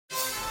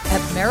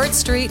Merritt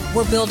Street,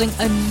 we're building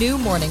a new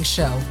morning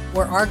show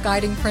where our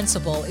guiding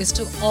principle is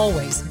to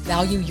always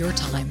value your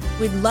time.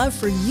 We'd love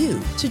for you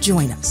to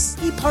join us.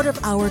 Be part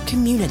of our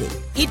community.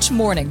 Each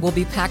morning will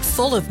be packed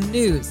full of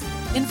news,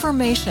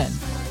 information,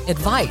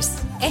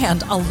 advice,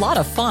 and a lot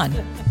of fun.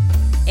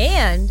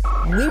 And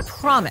we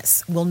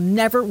promise we'll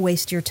never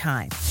waste your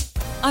time.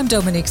 I'm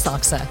Dominique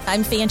Soxa.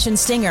 I'm Fanchon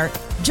Singer.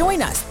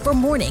 Join us for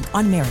Morning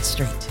on Merritt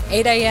Street.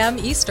 8 a.m.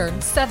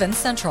 Eastern, 7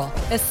 Central.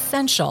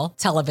 Essential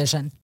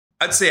television.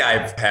 I'd say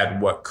I've had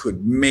what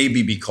could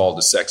maybe be called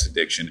a sex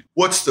addiction.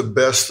 What's the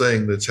best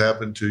thing that's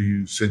happened to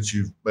you since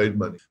you've made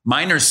money?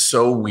 Mine are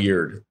so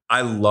weird. I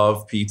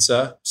love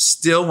pizza.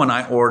 Still, when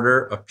I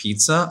order a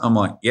pizza, I'm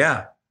like,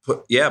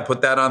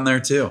 put that on there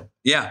too.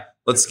 Yeah,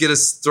 let's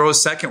throw a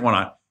second one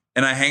on.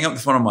 And I hang up the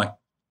phone. I'm like,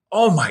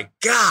 oh my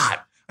God,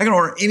 I can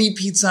order any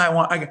pizza I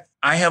want.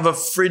 I have a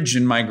fridge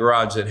in my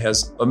garage that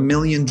has 1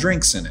 million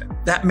drinks in it.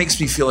 That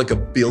makes me feel like a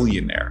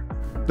billionaire.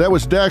 That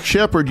was Dax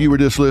Shepard you were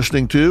just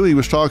listening to. He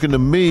was talking to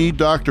me,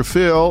 Dr.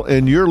 Phil,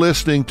 and you're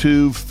listening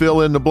to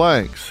Fill in the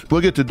Blanks.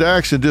 We'll get to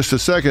Dax in just a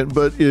second,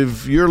 but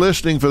if you're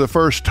listening for the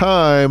first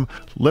time,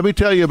 let me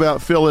tell you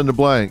about Fill in the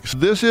Blanks.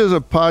 This is a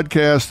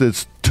podcast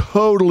that's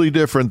totally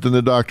different than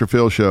the Dr.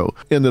 Phil show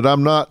in that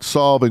I'm not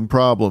solving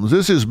problems.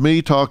 This is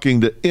me talking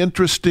to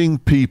interesting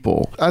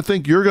people. I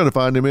think you're going to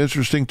find them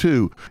interesting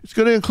too. It's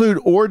going to include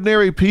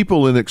ordinary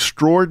people in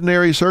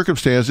extraordinary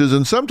circumstances,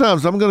 and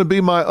sometimes I'm going to be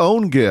my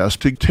own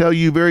guest to tell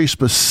you very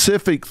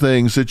specific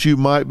things that you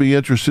might be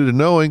interested in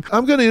knowing.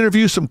 I'm going to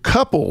interview some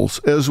couples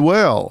as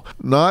well,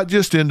 not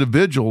just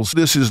individuals.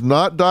 This is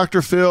not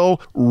Dr.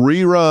 Phil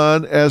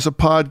rerun as a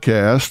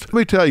podcast. Let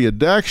me tell you,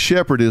 Dax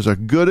Shepard is a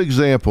good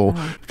example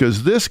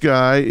because this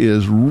guy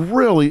is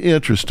really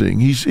interesting.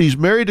 He's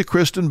married to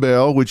Kristen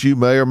Bell, which you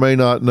may or may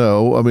not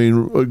know. I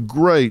mean, a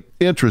great,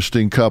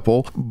 interesting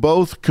couple.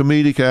 Both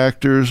comedic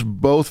actors,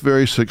 both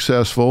very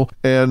successful.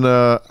 And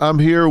I'm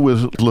here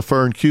with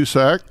LaFern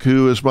Cusack,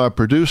 who is my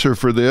producer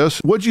for this.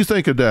 What'd you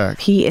think of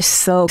Dax? He is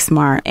so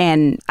smart.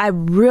 And I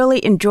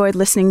really enjoyed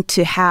listening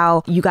to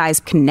how you guys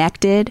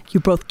connected.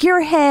 You're both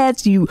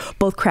gearheads. You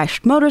both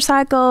crashed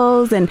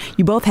motorcycles. And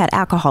you both had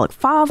alcoholic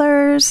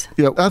fathers.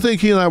 Yeah, I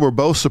think he and I were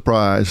both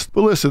surprised.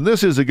 But listen,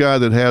 this is a guy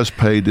that has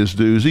paid his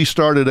dues. He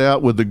started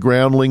out with the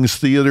Groundlings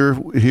Theater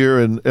here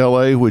in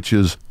L.A., which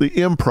is the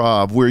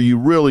improv, where you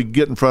really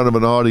get in front of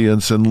an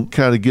audience and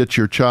kind of get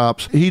your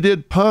chops. He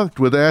did Punk'd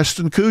with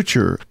Ashton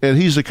Kutcher, and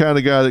he's the kind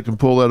of guy that can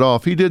pull that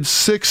off. He did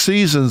 6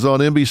 seasons on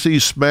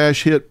NBC's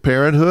smash hit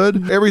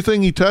Parenthood.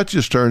 Everything he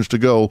touches turns to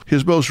gold.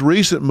 His most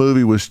recent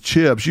movie was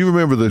Chips. You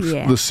remember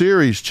the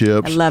series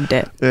Chips? I loved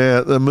it.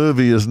 Yeah, the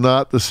movie is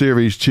not the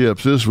series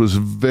Chips. This was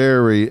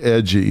very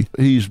edgy.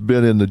 He's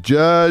been in The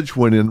Judge,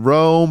 When in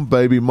Rome,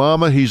 Baby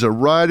Mama. He's a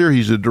writer,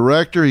 he's a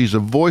director, he's a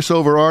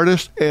voiceover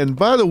artist. And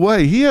by the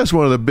way, he has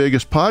one of the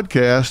biggest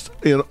podcasts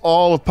in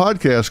all of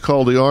podcasts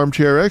called The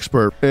Armchair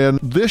Expert. And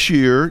this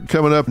year,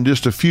 coming up in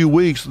just a few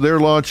weeks, they're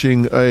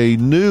launching a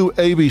new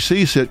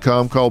ABC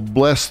sitcom called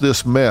Bless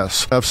This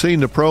Mess. I've seen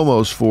the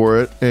promos for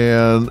it,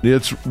 and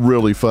it's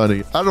really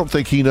funny. I don't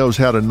think he knows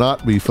how to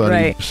not be funny.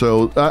 Right.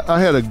 So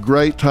I had a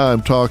great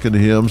time talking to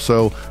him.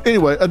 So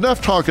anyway,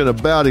 enough talking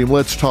about him.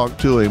 Let's talk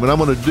to him. And I'm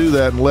going to do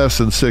that in less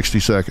than 60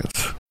 seconds.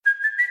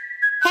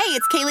 Hey,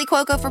 it's Kaylee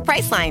Cuoco for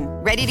Priceline.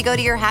 Ready to go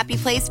to your happy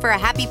place for a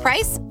happy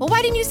price? Well,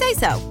 why didn't you say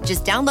so?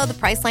 Just download the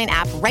Priceline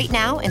app right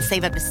now and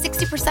save up to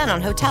 60%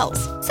 on hotels.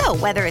 So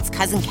whether it's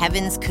Cousin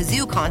Kevin's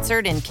Kazoo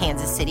Concert in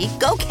Kansas City,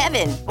 go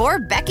Kevin, or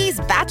Becky's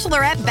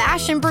Bachelorette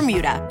Bash in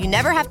Bermuda, you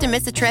never have to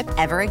miss a trip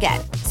ever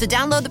again. So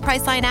download the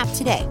Priceline app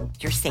today.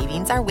 Your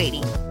savings are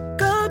waiting.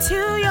 Go to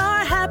your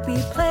happy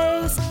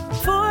place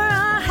for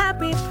a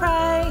happy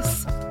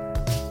price.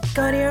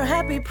 Go to your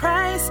happy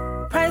price,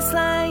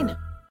 Priceline.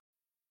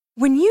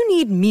 When you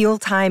need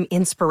mealtime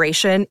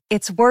inspiration,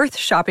 it's worth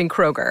shopping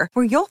Kroger,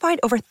 where you'll find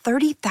over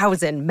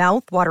 30,000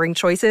 mouth-watering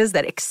choices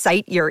that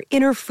excite your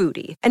inner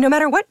foodie. And no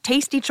matter what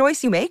tasty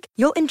choice you make,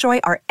 you'll enjoy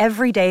our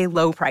everyday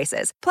low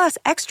prices, plus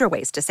extra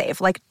ways to save,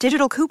 like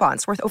digital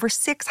coupons worth over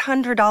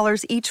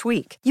 $600 each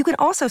week. You can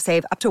also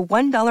save up to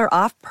 $1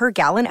 off per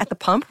gallon at the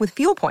pump with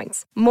fuel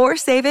points. More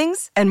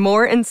savings and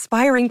more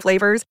inspiring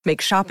flavors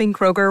make shopping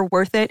Kroger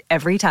worth it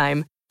every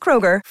time.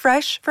 Kroger,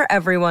 fresh for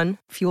everyone.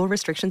 Fuel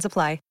restrictions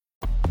apply.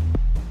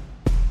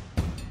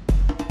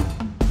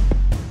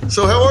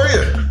 So how are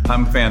you?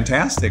 I'm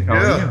fantastic. How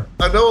are you?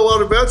 I know a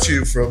lot about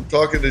you from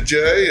talking to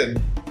Jay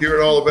and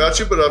hearing all about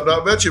you, but I've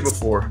not met you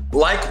before.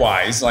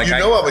 Likewise. I'm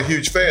a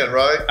huge fan,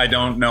 right? I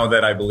don't know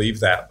that I believe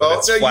that, but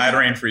it's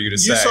flattering for you to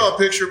say. You saw a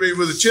picture of me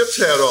with a Chips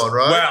hat on,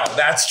 right? Well,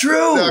 that's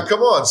true. Now,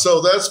 come on.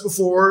 So that's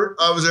before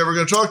I was ever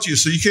going to talk to you.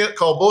 So you can't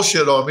call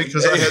bullshit on me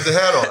because I had the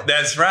hat on.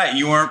 That's right.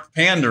 You weren't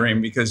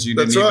pandering because you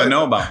didn't even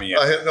know about me yet.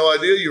 I had no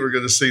idea you were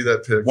going to see that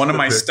picture. One of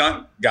my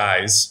stunt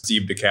guys,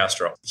 Steve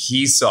DeCastro,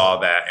 he saw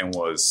that and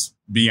was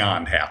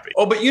beyond happy.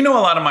 Oh, but you know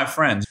a lot of my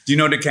friends. Do you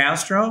know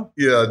DeCastro?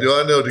 Yeah, do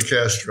I know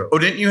DeCastro? Oh,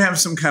 didn't you have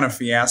some kind of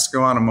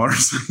fiasco on a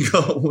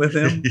motorcycle with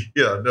him?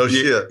 Yeah, no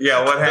shit.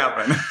 Yeah, what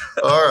happened?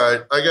 All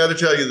right, I got to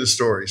tell you the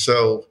story.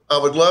 So I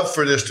would love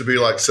for this to be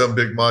like some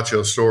big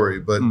macho story,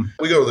 but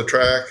we go to the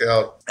track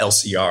out.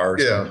 LCR,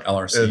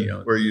 LRC.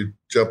 And where you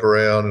jump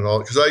around and all,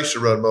 because I used to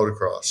run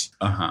motocross.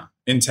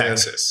 In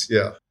Texas. And,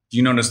 yeah. Do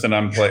you notice that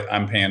I'm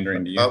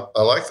pandering to you?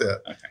 I like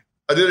that. Okay.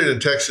 I did it in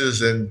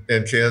Texas and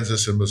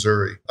Kansas and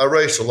Missouri. I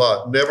raced a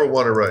lot, never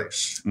won a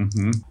race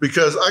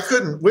because I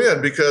couldn't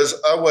win because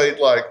I weighed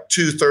like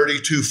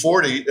 230,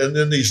 240. And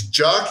then these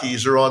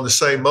jockeys are on the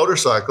same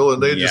motorcycle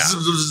and they just,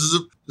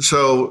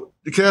 so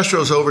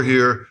DeCastro's over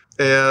here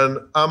and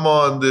I'm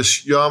on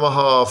this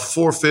Yamaha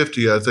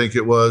 450, I think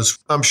it was.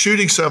 I'm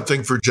shooting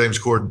something for James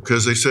Corden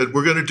because they said,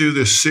 we're going to do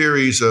this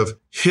series of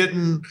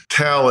hidden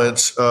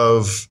talents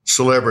of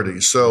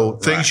celebrities. So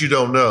things you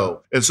don't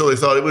know. And so they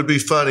thought it would be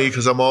funny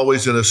because I'm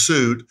always in a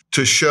suit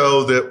to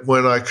show that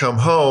when I come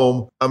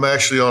home, I'm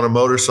actually on a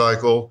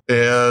motorcycle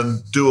and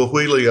do a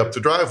wheelie up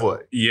the driveway.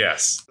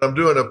 Yes. I'm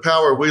doing a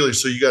power wheelie.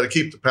 So you got to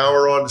keep the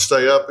power on to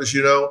stay up, as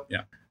you know.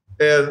 Yeah.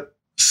 And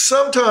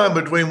sometime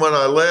between when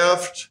I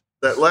left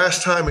that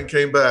last time and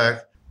came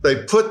back, they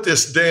put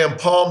this damn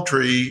palm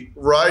tree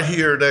right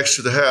here next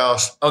to the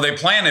house. Oh, they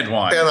planted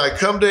one. And I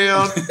come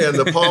down and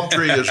the palm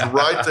tree is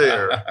right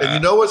there. And you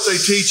know what they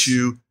teach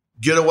you?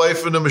 Get away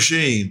from the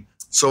machine.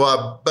 So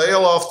I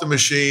bail off the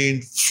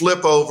machine,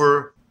 flip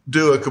over,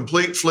 do a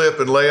complete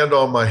flip and land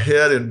on my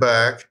head and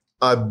back.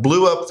 I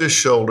blew up this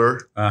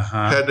shoulder,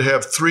 had to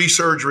have 3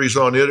 surgeries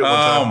on it at one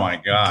time. Oh, my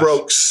gosh.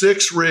 Broke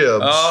 6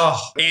 ribs. Oh,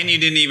 and you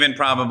didn't even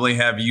probably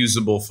have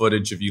usable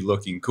footage of you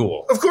looking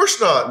cool. Of course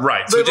not.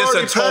 Right. So just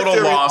a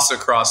total loss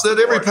across the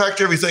board. They'd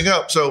packed everything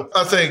up. So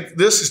I think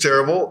this is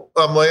terrible.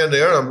 I'm laying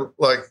there and I'm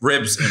like.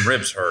 Ribs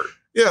hurt.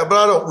 Yeah, but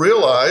I don't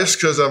realize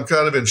because I'm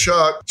kind of in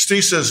shock.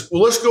 Steve says,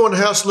 well, let's go in the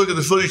house and look at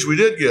the footage we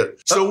did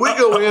get. So we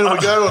go in and we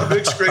got it on a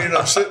big screen and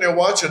I'm sitting there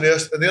watching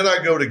this. And then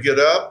I go to get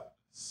up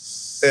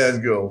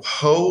and go,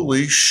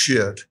 holy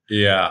shit.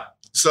 Yeah.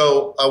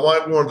 So I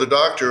went to the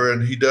doctor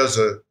and he does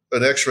an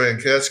x-ray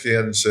and CAT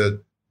scan and said,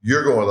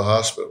 you're going to the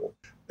hospital.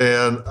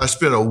 And I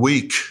spent a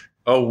week.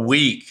 A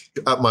week?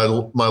 My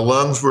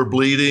lungs were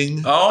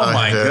bleeding. Oh,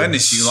 my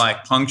goodness. You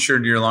like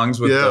punctured your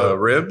lungs with the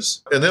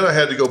ribs? And then I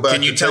had to go back.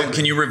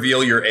 Can you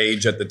reveal your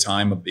age at the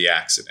time of the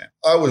accident?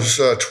 I was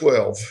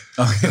 12.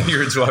 Okay, you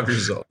were 12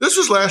 years old. This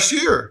was last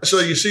year. So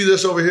you see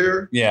this over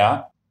here?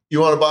 Yeah. You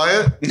want to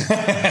buy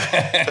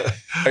it?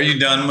 Are you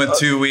done with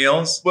 2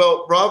 wheels?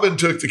 Well, Robin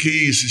took the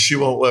keys and she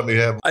won't let me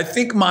have them. I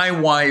think my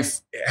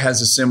wife has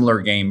a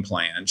similar game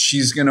plan.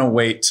 She's going to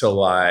wait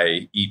till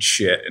I eat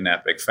shit in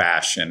epic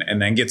fashion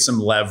and then get some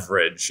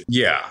leverage.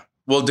 Yeah.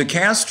 Well,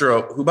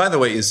 DeCastro, who, by the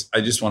way, is,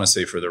 I just want to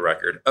say for the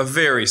record, a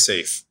very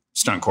safe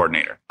stunt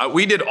coordinator.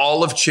 We did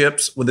all of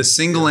Chips with a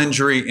single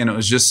injury and it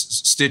was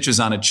just stitches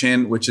on a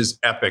chin, which is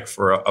epic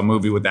for a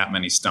movie with that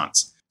many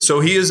stunts. So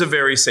he is a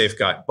very safe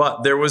guy.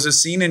 But there was a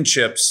scene in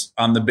Chips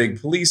on the big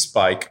police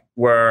bike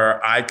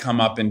where I come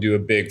up and do a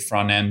big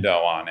front endo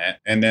on it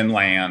and then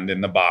land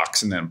in the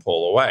box and then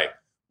pull away.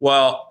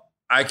 Well,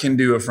 I can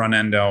do a front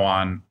endo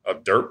on a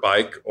dirt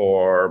bike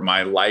or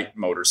my light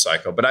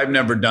motorcycle, but I've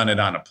never done it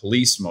on a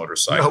police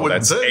motorcycle.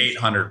 That's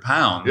 800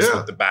 pounds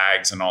with the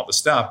bags and all the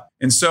stuff.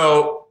 And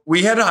so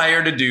we had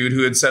hired a dude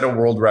who had set a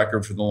world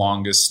record for the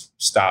longest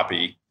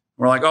stoppie.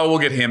 We're like, oh, we'll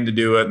get him to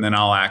do it and then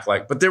I'll act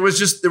like, but there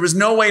was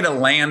no way to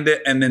land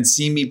it and then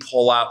see me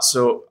pull out.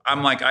 So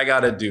I'm like, I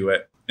got to do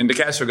it. And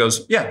DeCastro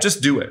goes, yeah,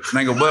 just do it. And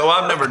I go, well,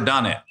 I've never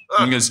done it.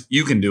 And he goes,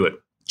 you can do it.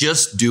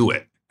 Just do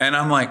it. And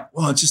I'm like,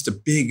 well, it's a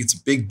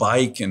big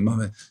bike and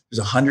there's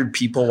 100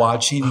 people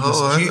watching. He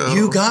goes,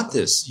 you got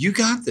this. You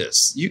got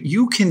this.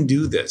 You can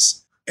do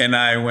this. And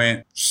I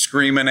went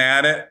screaming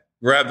at it,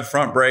 grabbed the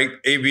front brake.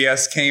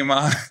 ABS came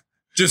on,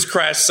 just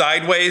crashed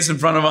sideways in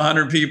front of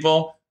 100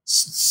 people.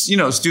 You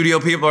know,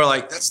 studio people are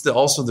like, that's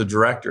also the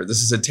director.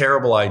 This is a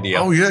terrible idea.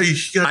 Oh, yeah.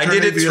 I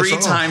did it 3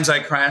 times. I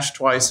crashed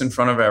twice in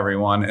front of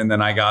everyone. And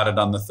then I got it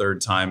on the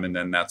 3rd time. And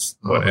then that's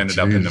what ended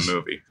up in the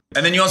movie.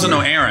 And then you also know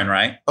Aaron,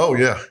 right? Oh,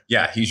 yeah.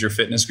 Yeah. He's your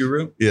fitness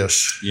guru.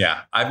 Yes.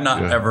 Yeah. I've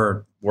not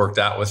ever worked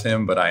out with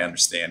him, but I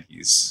understand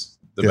he's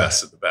the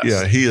best of the best.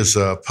 Yeah. He is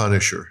a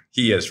punisher.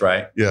 He is,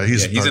 right? Yeah.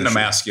 He's an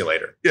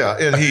emasculator. Yeah.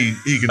 And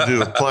he can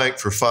do a plank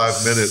for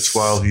 5 minutes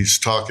while he's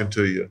talking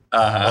to you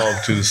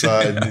off to the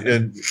side.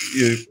 And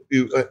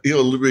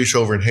he'll reach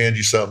over and hand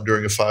you something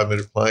during a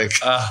 5-minute plank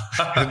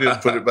and then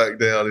put it back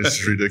down.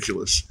 It's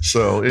ridiculous.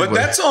 So, anyway. But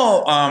that's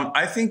all.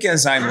 I think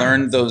as I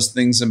learned those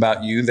things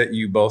about you, that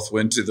you both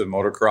went to the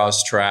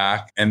motocross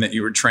track and that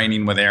you were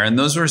training with Aaron,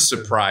 those were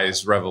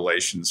surprise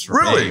revelations for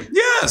me. Really?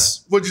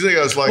 Yes. What do you think?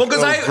 I was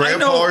like,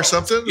 grandpa or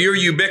something? You're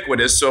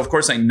ubiquitous. So, of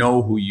course, I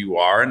know who you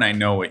are and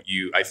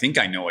I think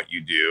I know what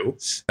you do.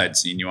 I'd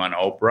seen you on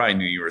Oprah. I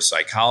knew you were a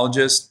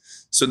psychologist.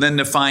 So then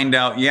to find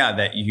out,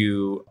 that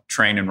you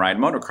train and ride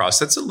motocross,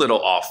 that's a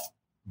little off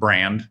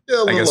brand.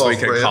 Yeah, I guess we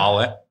could call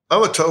it.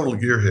 I'm a total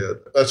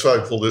gearhead. That's why I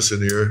pull this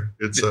in here.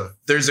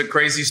 There's a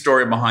crazy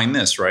story behind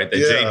this, right? That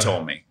Jay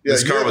told me.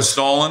 This car was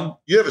stolen.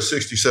 You have a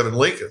 67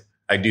 Lincoln.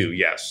 I do,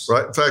 yes.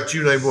 Right. In fact,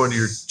 you named one of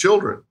your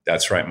children.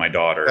 That's right. My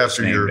daughter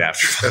after is named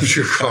after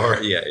your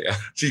car. Yeah.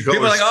 People are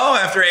like, oh,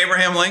 after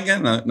Abraham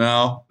Lincoln?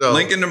 No.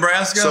 Lincoln,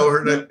 Nebraska? So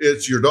her name,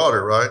 it's your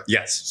daughter, right?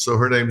 Yes. So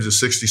her name is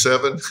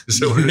 67? Is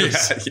that what it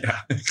is?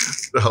 Yeah.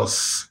 No,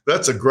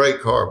 that's a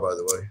great car, by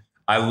the way.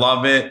 I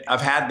love it.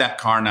 I've had that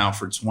car now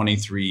for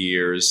 23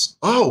 years.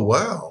 Oh,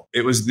 wow.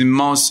 It was the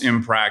most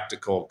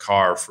impractical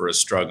car for a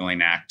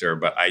struggling actor,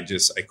 but I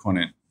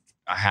couldn't.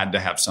 I had to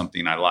have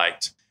something I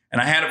liked. And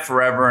I had it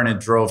forever, and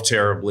it drove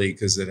terribly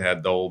because it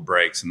had the old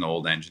brakes and the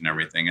old engine and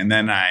everything. And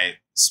then I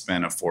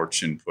spent a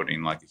fortune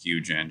putting like a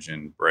huge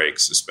engine,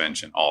 brakes,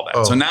 suspension, all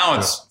that. So now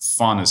it's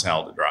fun as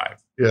hell to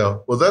drive. Yeah.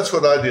 Well, that's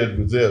what I did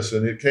with this.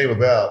 And it came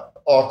about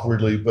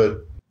awkwardly,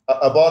 but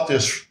I bought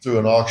this through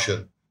an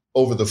auction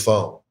over the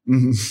phone.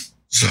 Mm-hmm.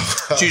 So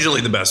it's usually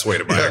the best way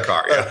to buy a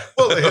car. Yeah.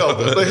 Well, they held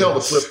a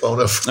flip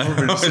phone up for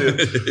me to see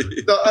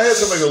it. No, I had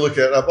somebody go look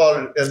at it. I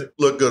bought it and it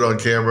looked good on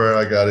camera, and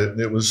I got it, and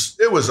it was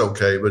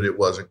okay, but it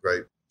wasn't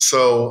great.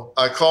 So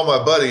I called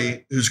my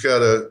buddy who's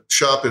got a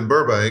shop in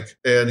Burbank,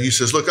 and he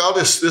says, "Look,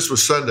 this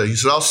was Sunday." He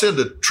said, "I'll send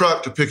a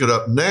truck to pick it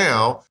up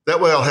now. That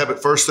way, I'll have it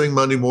first thing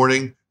Monday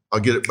morning. I'll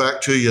get it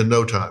back to you in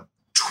no time."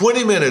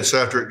 20 minutes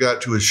after it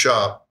got to his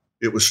shop,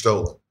 it was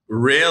stolen.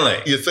 Really?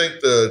 You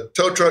think the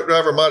tow truck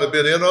driver might have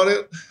been in on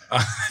it?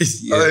 I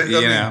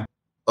mean,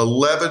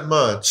 11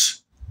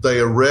 months, they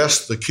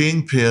arrest the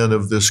kingpin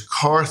of this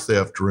car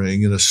theft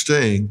ring in a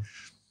sting.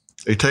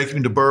 They take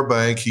him to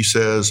Burbank. He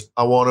says,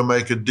 "I want to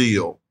make a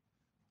deal."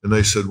 And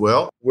they said,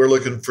 "Well, we're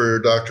looking for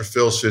Dr.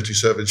 Phil's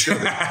 57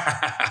 Chevy."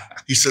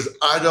 He said,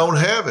 "I don't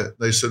have it."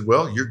 They said,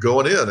 "Well, you're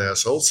going in,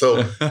 asshole."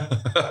 So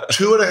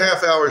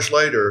 2.5 hours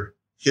later,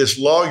 his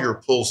lawyer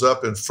pulls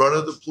up in front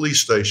of the police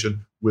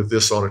station with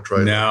this on a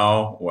trailer.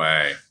 No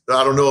way.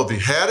 I don't know if he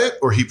had it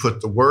or he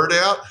put the word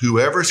out,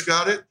 whoever's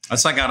got it.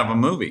 That's like out of a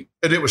movie.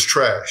 And it was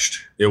trashed.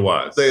 It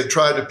was. They had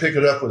tried to pick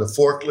it up with a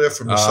forklift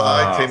from the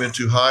side, came in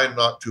too high and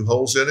knocked 2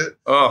 holes in it.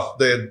 Oh.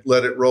 They had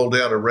let it roll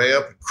down a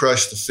ramp and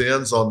crushed the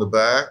fins on the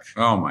back.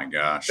 Oh, my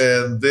gosh.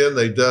 And then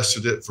they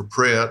dusted it for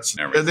prints.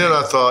 And then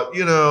I thought,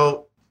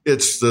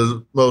 it's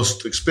the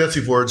most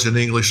expensive words in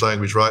the English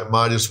language, right?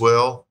 Might as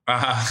well.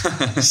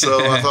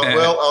 So I thought,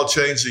 well, I'll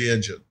change the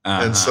engine.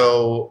 And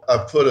so I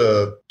put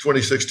a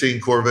 2016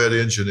 Corvette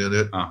engine in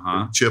it,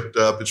 chipped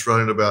up. It's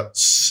running about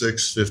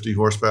 650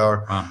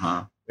 horsepower.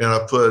 And I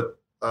put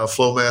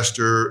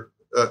Flowmaster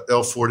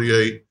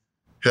L48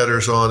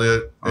 headers on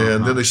it.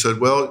 And then they said,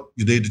 well,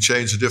 you need to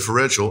change the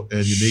differential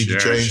and you need to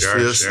change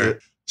this.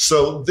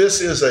 So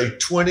this is a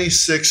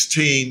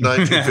 2016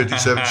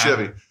 1957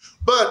 Chevy.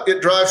 But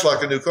it drives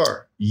like a new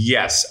car.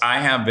 Yes. I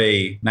have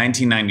a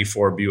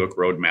 1994 Buick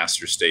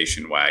Roadmaster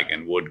station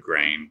wagon, wood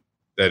grain,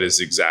 that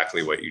is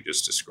exactly what you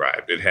just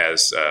described. It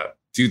has a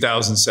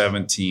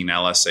 2017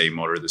 LSA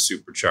motor, the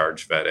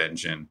supercharged vet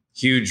engine,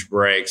 huge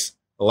brakes,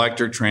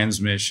 electric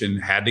transmission,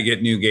 had to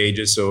get new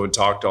gauges, so it would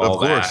talk to all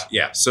that.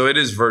 Yeah. So it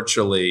is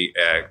virtually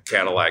a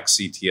Cadillac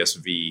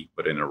CTS-V,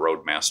 but in a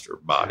Roadmaster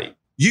body.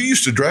 You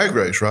used to drag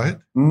race, right?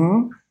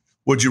 Mm-hmm.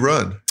 What'd you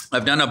run?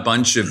 I've done a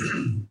bunch of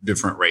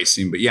different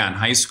racing, but yeah, in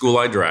high school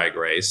I drag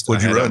raced.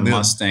 What'd you run? A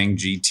Mustang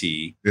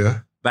GT. Yeah.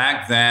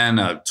 Back then,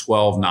 a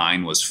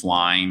 12.9 was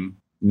flying.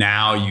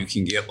 Now you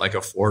can get like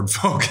a Ford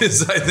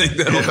Focus. I think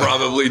that'll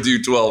probably do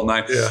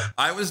 12.9. Yeah.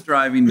 I was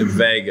driving to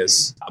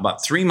Vegas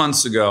about 3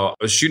 months ago.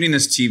 I was shooting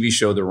this TV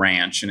show, The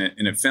Ranch, and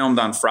it filmed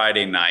on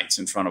Friday nights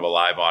in front of a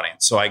live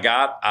audience. So I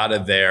got out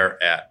of there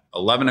at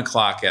 11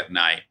 o'clock at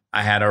night.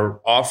 I had an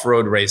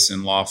off-road race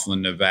in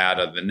Laughlin,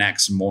 Nevada the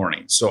next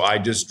morning. So I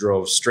just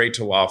drove straight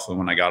to Laughlin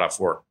when I got off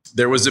work.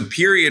 There was a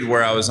period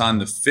where I was on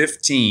the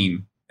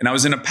 15 and I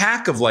was in a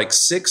pack of like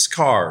 6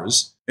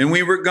 cars and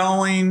we were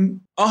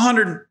going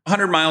 100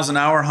 miles an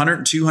hour,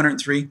 102,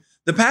 103.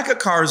 The pack of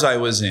cars I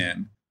was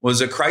in was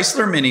a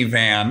Chrysler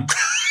minivan,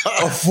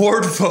 a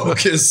Ford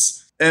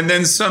Focus, and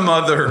then some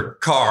other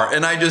car.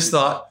 And I just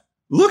thought,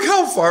 look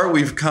how far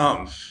we've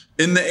come.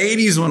 In the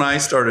 80s, when I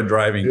started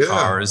driving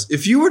cars,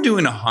 if you were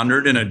doing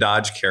 100 in a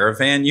Dodge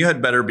Caravan, you had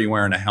better be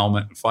wearing a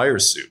helmet and fire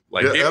suit.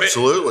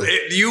 Absolutely.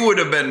 You would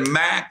have been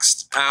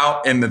maxed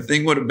out and the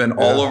thing would have been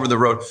all over the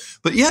road.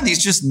 But yeah,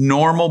 these just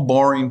normal,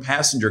 boring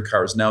passenger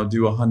cars now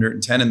do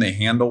 110 and they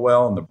handle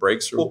well and the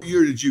brakes are... What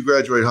year did you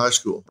graduate high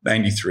school?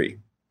 93.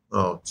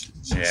 Oh,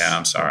 Jesus. Yeah,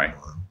 I'm sorry.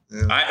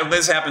 Yeah.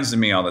 This happens to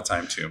me all the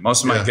time, too.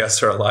 Most of my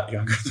guests are a lot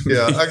younger than me.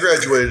 I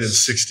graduated in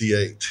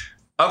 68.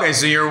 Okay,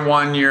 so you're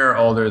 1 year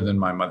older than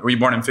my mother. Were you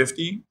born in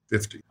 50?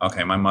 50.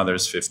 Okay, my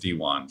mother's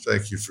 51.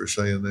 Thank you for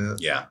saying that.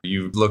 Yeah,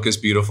 you look as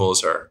beautiful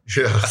as her.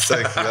 Yeah,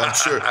 thank you. I'm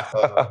sure.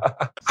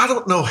 I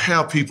don't know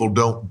how people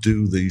don't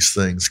do these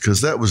things because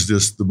that was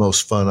just the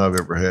most fun I've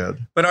ever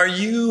had. But are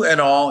you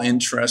at all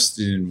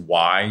interested in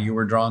why you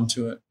were drawn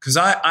to it? Because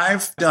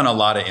I've done a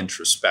lot of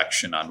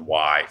introspection on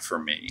why for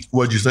me.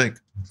 What'd you think?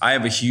 I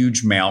have a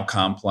huge male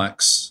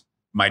complex.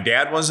 My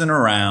dad wasn't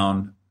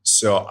around.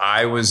 So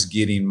I was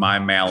getting my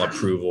male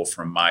approval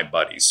from my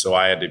buddies. So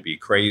I had to be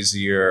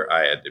crazier.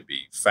 I had to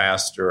be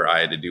faster. I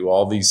had to do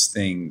all these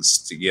things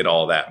to get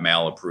all that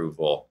male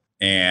approval.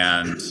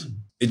 And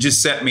it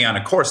just set me on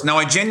a course. Now,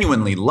 I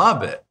genuinely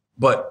love it,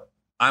 but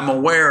I'm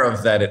aware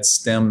of that it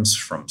stems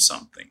from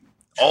something.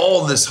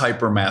 All this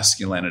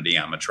hypermasculinity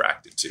I'm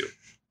attracted to.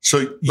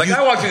 So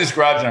I walk through this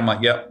garage and I'm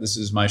like, yep, this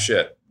is my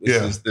shit.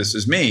 This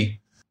is me.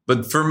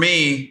 But for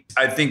me,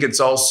 I think it's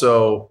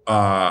also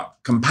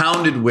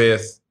compounded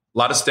with a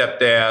lot of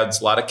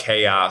stepdads, a lot of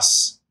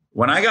chaos.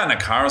 When I got in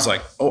a car, I was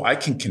like, oh, I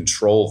can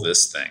control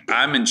this thing.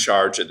 I'm in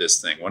charge of this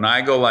thing. When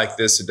I go like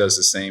this, it does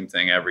the same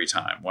thing every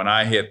time. When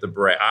I hit the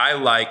brake, I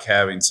like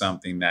having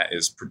something that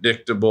is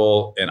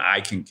predictable and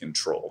I can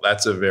control.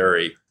 That's a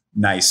very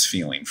nice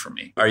feeling for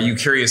me. Are you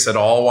curious at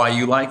all why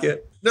you like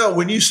it? No,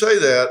 when you say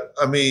that,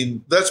 I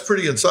mean, that's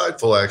pretty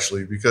insightful,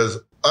 actually, because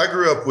I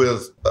grew up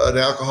with an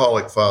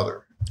alcoholic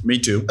father. Me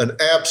too. An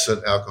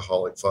absent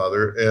alcoholic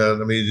father.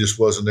 And I mean, he just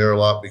wasn't there a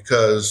lot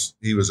because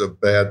he was a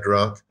bad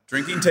drunk.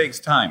 Drinking takes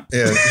time.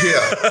 And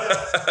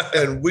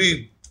and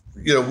we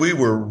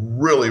were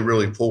really,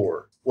 really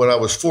poor. When I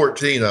was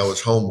 14, I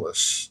was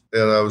homeless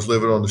and I was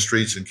living on the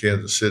streets in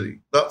Kansas City.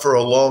 Not for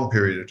a long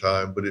period of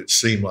time, but it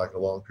seemed like a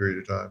long period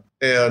of time.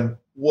 And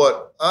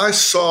what I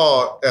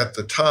saw at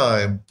the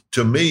time,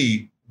 to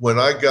me, when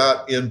I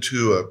got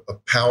into a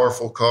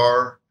powerful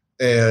car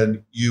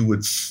and you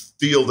would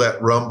feel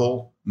that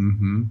rumble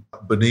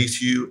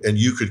beneath you and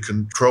you could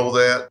control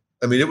that.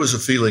 I mean, it was a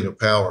feeling of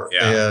power.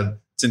 Yeah, and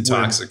it's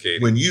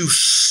intoxicating. When you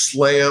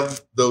slam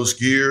those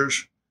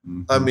gears,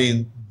 I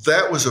mean,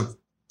 that was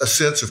a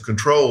sense of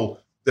control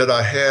that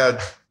I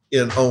had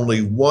in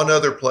only one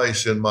other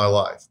place in my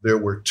life. There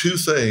were two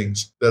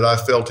things that I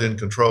felt in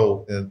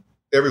control, and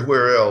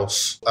everywhere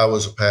else I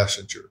was a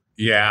passenger.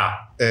 Yeah.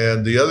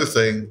 And the other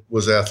thing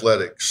was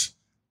athletics.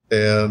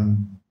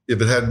 And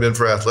if it hadn't been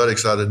for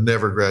athletics, I'd have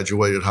never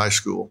graduated high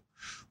school.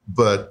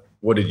 But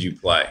what did you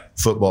play?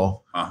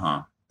 Football.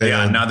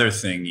 Yeah, another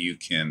thing you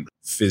can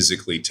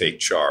physically take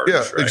charge. Yeah,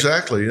 right?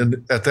 Exactly.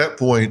 And at that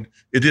point,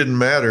 it didn't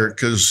matter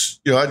because,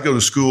 I'd go to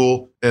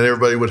school and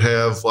everybody would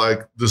have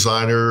like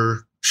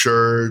designer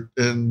shirt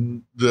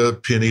and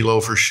the penny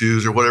loafer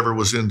shoes or whatever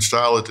was in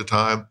style at the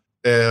time.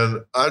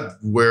 And I'd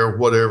wear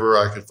whatever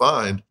I could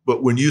find.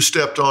 But when you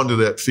stepped onto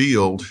that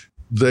field,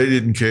 they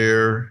didn't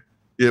care.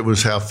 It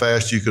was how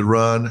fast you could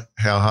run,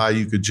 how high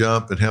you could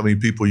jump, and how many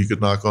people you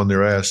could knock on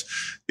their ass.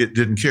 It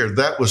didn't care.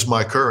 That was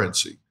my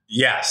currency.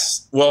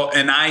 Yes. Well,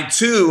 and I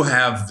too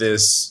have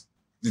this,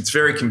 it's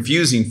very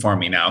confusing for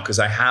me now because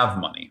I have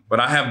money, but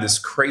I have this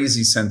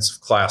crazy sense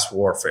of class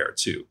warfare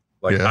too.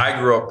 I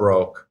grew up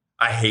broke.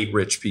 I hate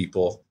rich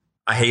people.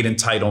 I hate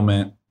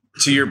entitlement.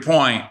 To your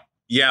point,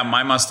 yeah,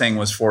 my Mustang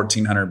was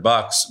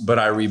 $1,400, but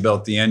I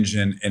rebuilt the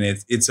engine and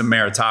it's a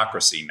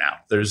meritocracy now.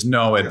 There's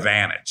no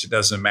advantage. It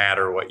doesn't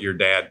matter what your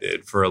dad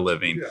did for a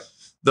living. Yeah.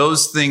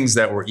 Those things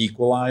that were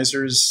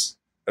equalizers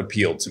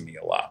appealed to me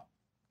a lot.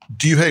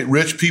 Do you hate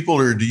rich people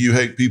or do you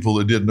hate people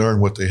that didn't earn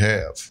what they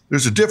have?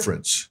 There's a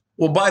difference.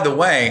 Well, by the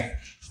way,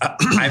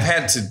 I've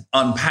had to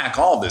unpack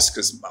all this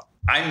because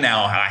I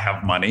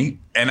have money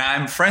and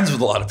I'm friends with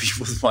a lot of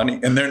people with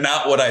money and they're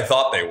not what I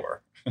thought they were.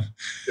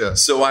 Yeah.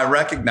 So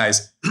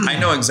I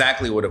know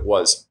exactly what it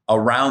was.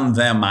 Around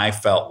them, I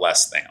felt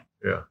less than.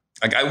 Yeah.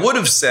 Like I would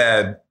have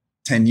said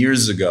 10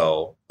 years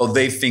ago, oh,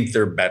 they think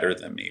they're better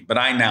than me. But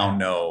I now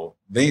know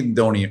they're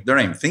not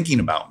even thinking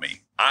about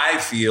me. I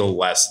feel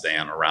less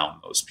than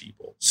around those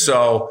people. Yeah.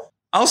 So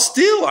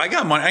I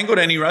got money. I can go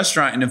to any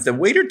restaurant. And if the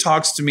waiter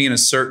talks to me in a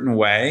certain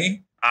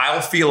way,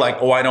 I'll feel like,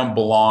 oh, I don't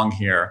belong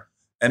here.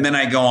 And then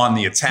I go on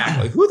the attack.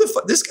 Like, who the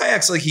fuck? This guy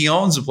acts like he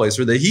owns a place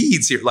where he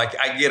eats here. Like,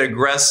 I get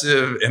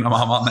aggressive and I'm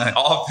on that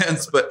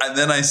offense. And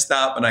then I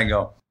stop and I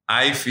go,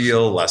 I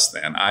feel less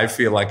than. I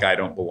feel like I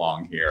don't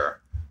belong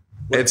here.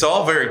 It's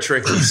all very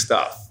tricky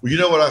stuff. Well, you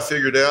know what I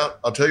figured out?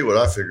 I'll tell you what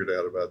I figured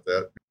out about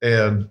that.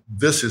 And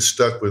this has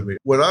stuck with me.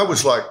 When I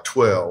was like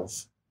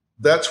 12,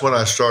 that's when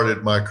I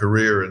started my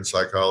career in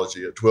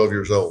psychology at 12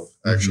 years old,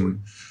 actually.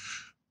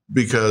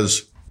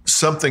 Because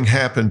something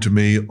happened to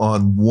me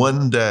on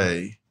one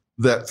day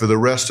that for the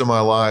rest of my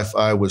life,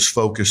 I was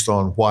focused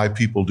on why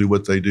people do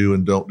what they do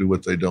and don't do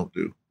what they don't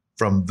do.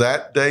 From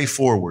that day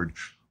forward,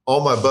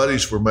 all my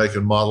buddies were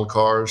making model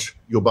cars.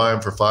 You'll buy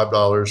them for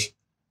 $5,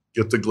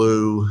 get the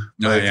glue,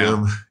 make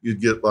them.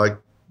 You'd get like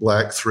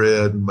black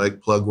thread and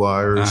make plug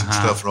wires and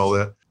stuff and all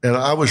that. And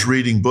I was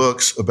reading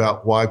books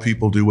about why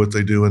people do what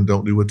they do and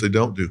don't do what they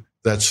don't do.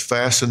 That's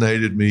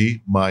fascinated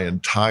me my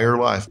entire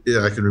life.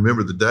 Yeah, I can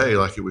remember the day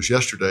like it was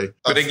yesterday.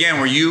 But again,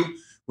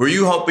 were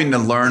you hoping to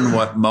learn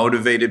what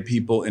motivated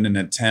people in an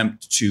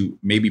attempt to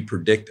maybe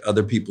predict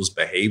other people's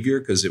behavior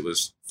because it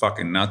was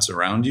fucking nuts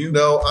around you?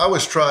 No, I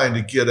was trying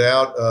to get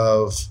out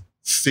of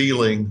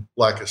feeling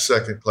like a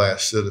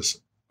second-class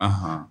citizen. And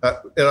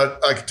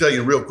I can tell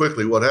you real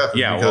quickly what happened.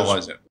 Yeah, what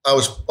was it? I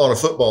was on a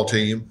football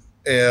team,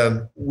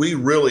 and we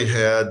really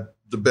had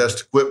the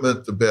best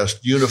equipment, the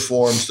best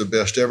uniforms, the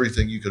best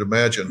everything you could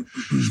imagine.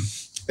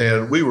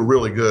 And we were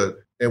really good.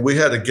 And we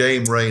had a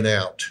game rain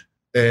out.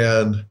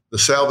 And the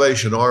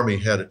Salvation Army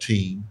had a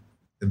team,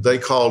 and they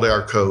called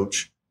our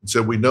coach and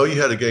said, we know you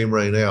had a game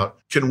rain out.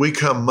 Can we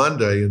come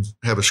Monday and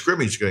have a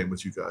scrimmage game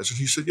with you guys? And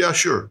he said, yeah,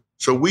 sure.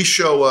 So we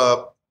show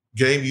up,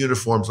 game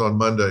uniforms on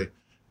Monday.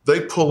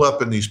 They pull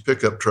up in these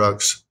pickup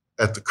trucks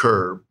at the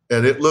curb,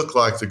 and it looked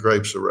like the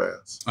grapes of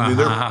wrath. I mean,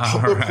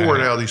 they're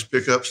pouring out of these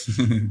pickups.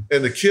 And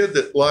the kid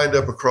that lined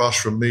up across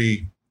from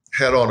me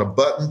had on a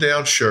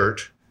button-down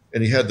shirt,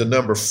 and he had the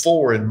number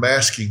 4 in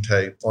masking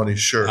tape on his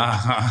shirt.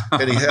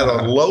 And he had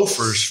on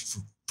loafers,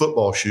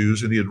 football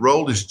shoes, and he had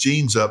rolled his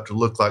jeans up to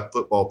look like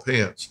football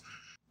pants.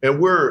 And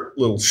we're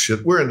in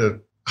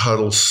the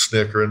huddle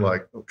snickering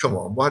like, oh, come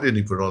on, why didn't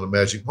he put it on a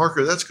magic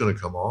marker? That's going to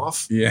come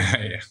off.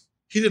 Yeah.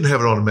 He didn't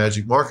have it on a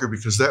magic marker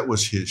because that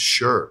was his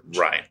shirt.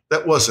 Right.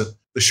 That wasn't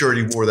the shirt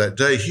he wore that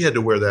day. He had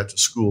to wear that to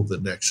school the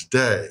next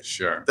day.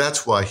 Sure.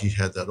 That's why he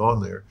had that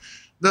on there.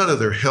 None of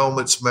their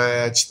helmets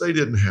matched. They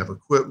didn't have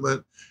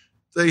equipment.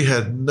 They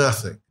had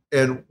nothing.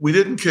 And we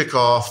didn't kick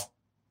off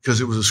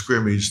because it was a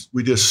scrimmage.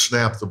 We just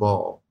snapped the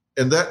ball.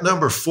 And that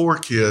number 4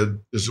 kid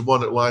is the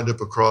one that lined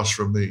up across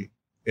from me.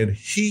 And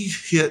he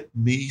hit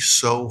me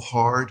so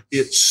hard,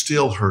 it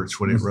still hurts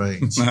when it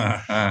rains.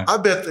 I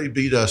bet they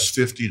beat us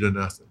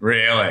 50-0.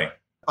 Really?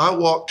 I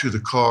walked to the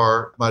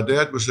car. My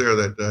dad was there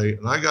that day,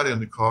 and I got in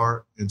the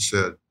car and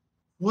said,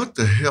 what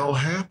the hell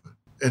happened?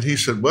 And he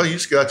said, well, you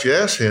just got your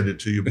ass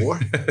handed to you, boy.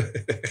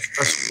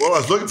 I said, well, I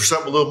was looking for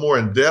something a little more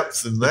in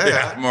depth than that.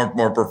 Yeah,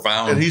 more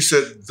profound. And he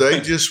said,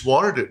 they just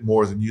wanted it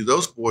more than you.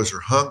 Those boys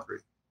are hungry.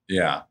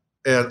 Yeah.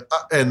 And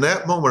in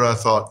that moment, I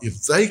thought,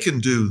 if they can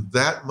do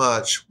that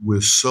much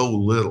with so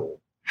little,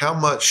 how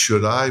much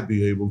should I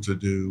be able to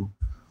do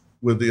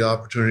with the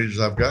opportunities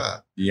I've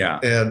got? Yeah.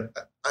 And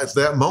at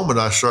that moment,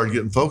 I started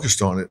getting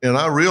focused on it. And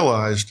I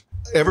realized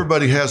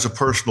everybody has a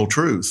personal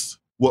truth,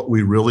 what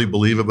we really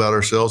believe about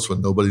ourselves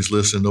when nobody's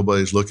listening,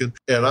 nobody's looking.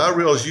 And I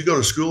realized you go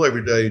to school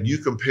every day and you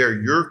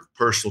compare your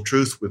personal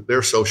truth with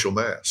their social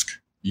mask.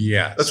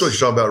 Yeah. That's what you're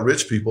talking about,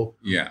 rich people.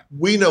 Yeah.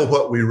 We know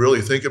what we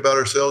really think about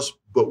ourselves,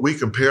 but we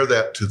compare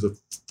that to the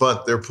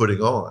front they're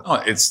putting on. Oh,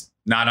 it's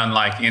not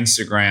unlike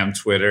Instagram,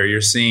 Twitter. You're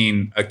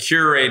seeing a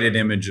curated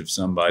image of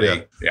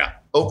somebody. Yeah.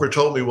 Oprah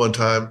told me one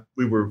time,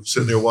 we were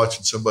sitting there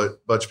watching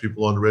bunch of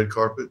people on the red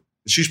carpet.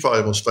 She's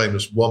probably the most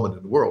famous woman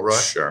in the world, right?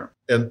 Sure.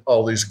 And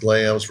all these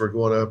glams were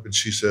going up. And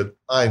she said,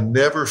 I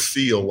never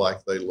feel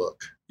like they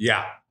look.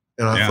 Yeah.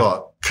 And I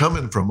thought,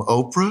 coming from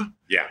Oprah,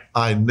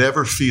 I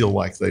never feel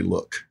like they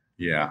look.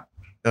 Yeah.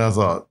 And I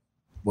thought,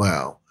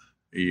 wow.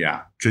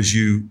 Yeah. Because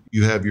you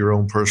have your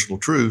own personal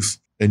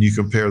truth and you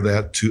compare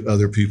that to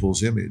other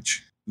people's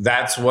image.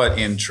 That's what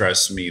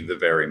interests me the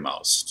very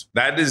most.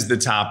 That is the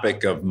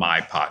topic of my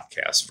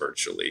podcast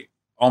virtually.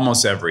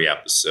 Almost every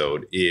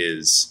episode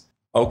is,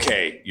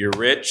 okay, you're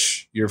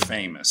rich, you're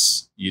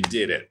famous, you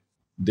did it.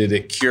 Did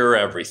it cure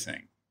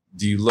everything?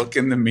 Do you look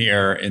in the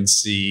mirror and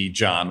see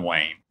John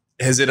Wayne?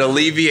 Has it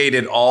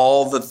alleviated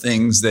all the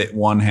things that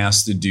one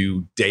has to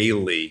do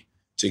daily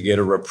to get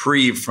a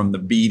reprieve from the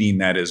beating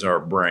that is our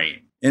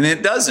brain? And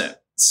it doesn't.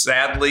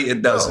 Sadly,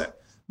 it doesn't. No.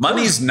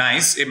 Money's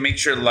nice. It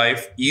makes your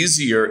life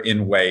easier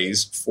in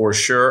ways, for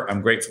sure.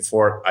 I'm grateful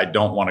for it. I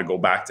don't want to go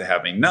back to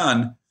having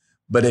none,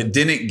 but it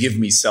didn't give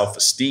me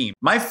self-esteem.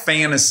 My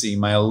fantasy,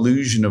 my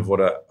illusion of what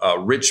a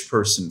rich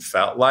person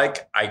felt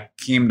like, I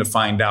came to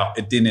find out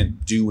it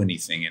didn't do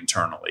anything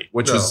internally,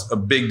 which was a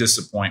big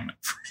disappointment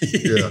for me.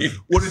 Yeah.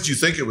 What did you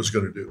think it was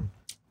going to do?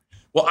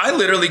 Well, I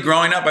literally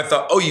growing up, I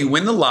thought, oh, you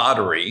win the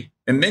lottery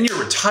and then you're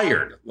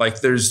retired. Like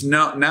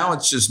now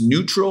it's just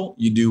neutral.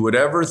 You do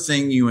whatever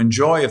thing you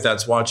enjoy. If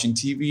that's watching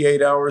TV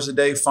 8 hours a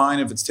day, fine.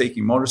 If it's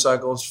taking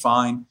motorcycles,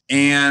 fine.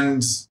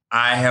 And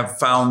I have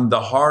found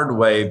the hard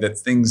way that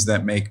things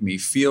that make me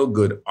feel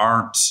good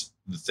aren't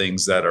the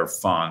things that are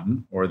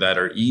fun or that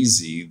are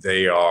easy.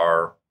 They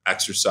are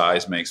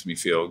exercise makes me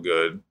feel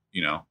good,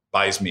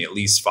 buys me at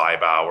least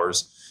 5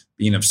 hours.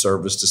 Being of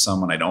service to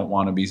someone I don't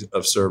want to be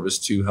of service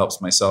to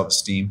helps my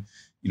self-esteem.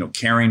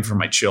 Caring for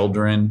my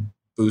children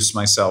boosts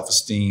my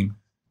self-esteem.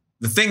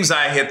 The things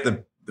I hit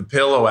the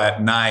pillow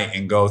at night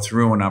and go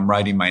through when I'm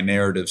writing my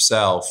narrative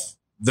self,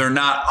 they're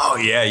not, oh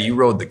yeah, you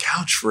rode the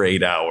couch for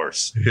 8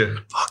 hours. Yeah.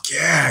 Fuck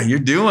yeah, you're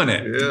doing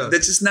it. Yeah.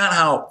 That's just not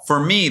how,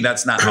 for me,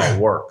 that's not how it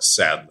works,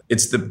 sadly.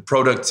 It's the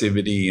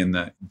productivity and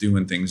the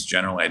doing things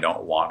generally I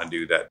don't want to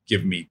do that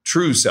give me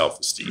true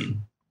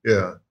self-esteem.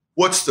 Yeah.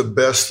 What's the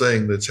best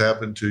thing that's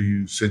happened to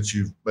you since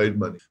you've made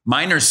money?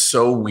 Mine are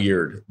so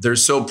weird. They're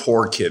so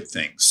poor kid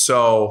things.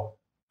 So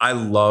I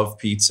love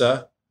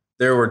pizza.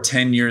 There were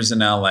 10 years in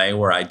LA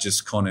where I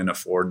just couldn't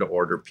afford to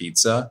order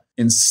pizza.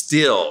 And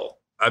still,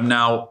 I've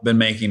now been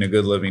making a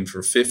good living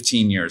for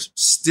 15 years.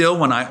 Still,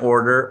 when I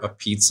order a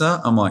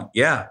pizza, I'm like,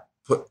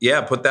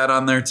 put that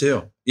on there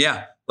too.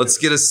 Yeah, let's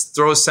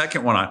throw a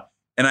second one on.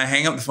 And I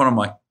hang up the phone. I'm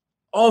like,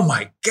 oh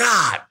my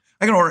God,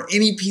 I can order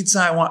any pizza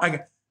I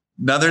want.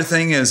 Another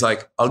thing is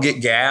I'll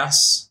get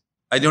gas.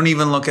 I don't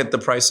even look at the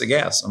price of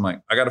gas. I'm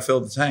like, I got to fill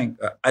the tank.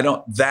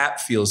 That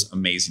feels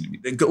amazing to me.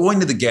 Going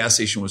to the gas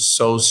station was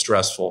so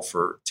stressful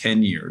for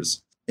 10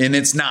 years and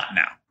it's not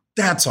now.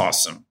 That's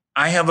awesome.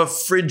 I have a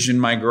fridge in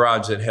my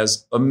garage that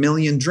has 1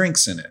 million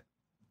drinks in it.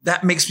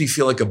 That makes me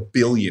feel like a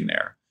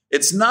billionaire.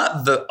 It's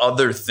not the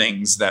other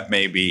things that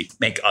maybe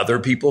make other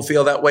people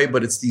feel that way,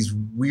 but it's these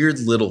weird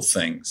little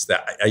things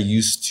that I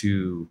used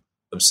to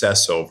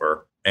obsess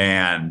over.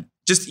 And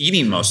just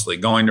eating mostly,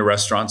 going to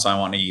restaurants I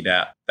want to eat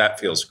at, that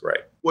feels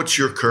great. What's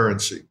your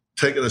currency?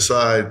 Taking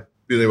aside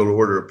being able to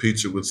order a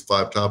pizza with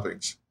 5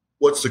 toppings,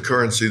 what's the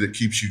currency that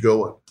keeps you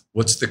going?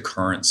 What's the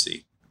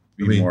currency?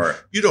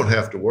 You don't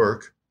have to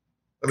work.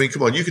 I mean,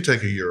 come on, you could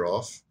take a year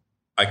off.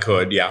 I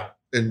could, yeah.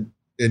 And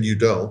you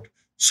don't.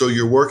 So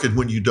you're working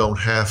when you don't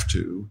have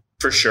to.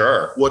 For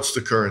sure. What's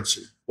the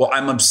currency? Well,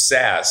 I'm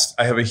obsessed.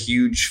 I have a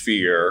huge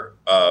fear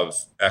of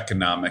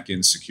economic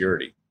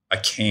insecurity. I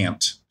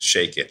can't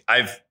shake it.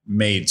 I've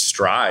made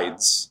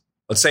strides.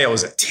 Let's say I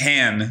was at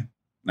 10.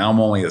 Now I'm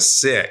only a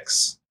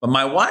 6. But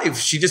my wife,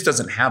 she just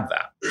doesn't have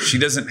that. She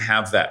doesn't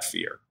have that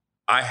fear.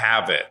 I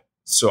have it.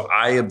 So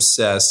I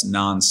obsess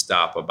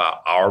nonstop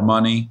about our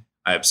money.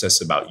 I obsess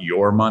about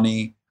your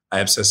money. I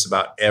obsess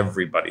about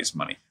everybody's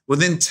money.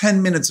 Within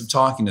 10 minutes of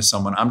talking to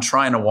someone, I'm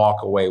trying to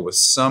walk away with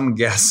some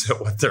guess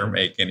at what they're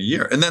making a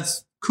year. And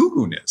that's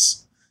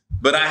cuckoo-ness.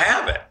 But I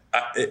have it.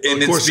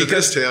 And of course, in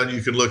this town,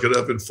 you can look it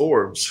up in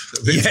Forbes.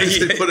 They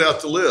put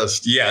out the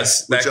list.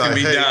 Yes, that can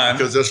be done.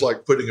 Because that's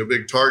like putting a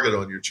big target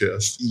on your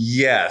chest.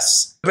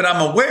 Yes. But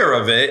I'm aware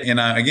of it. And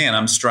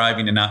I'm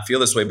striving to not feel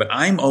this way. But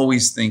I'm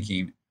always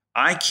thinking,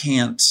 I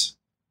can't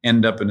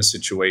end up in a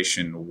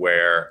situation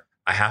where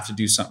I have to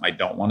do something I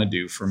don't want to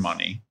do for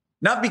money.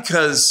 Not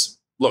because,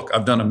 look,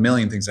 I've done a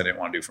million things I didn't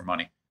want to do for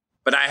money.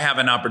 But I have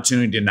an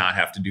opportunity to not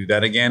have to do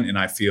that again. And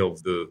I feel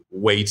the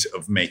weight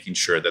of making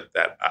sure that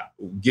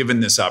given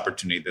this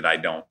opportunity, that I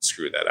don't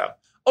screw that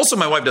up. Also,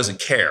 my wife doesn't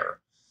care.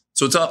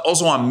 So it's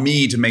also on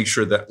me to make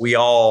sure that we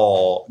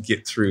all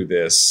get through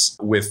this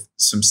with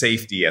some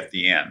safety at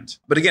the end.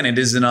 But again, it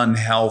is an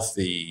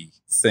unhealthy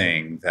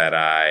thing that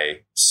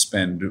I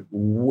spend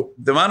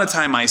the amount of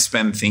time I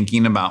spend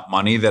thinking about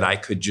money that I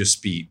could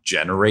just be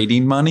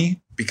generating money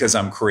because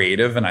I'm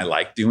creative and I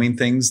like doing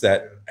things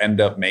that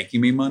end up making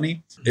me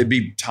money. It'd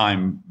be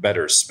time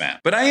better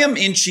spent. But I am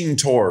inching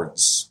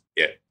towards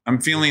it.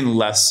 I'm feeling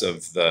less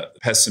of the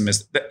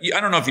pessimist.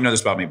 I don't know if you know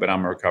this about me, but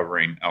I'm a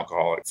recovering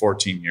alcoholic,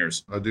 14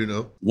 years. I do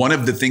know. One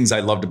of the things I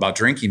loved about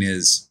drinking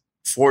is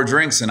 4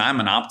 drinks and I'm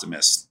an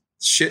optimist.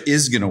 Shit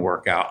is going to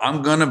work out.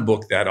 I'm going to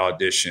book that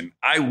audition.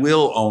 I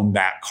will own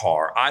that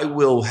car. I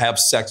will have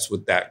sex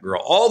with that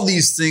girl. All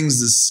these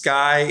things, the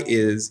sky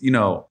is,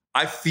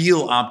 I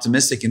feel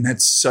optimistic, and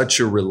that's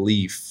such a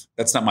relief.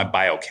 That's not my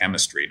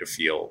biochemistry to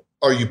feel.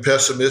 Are you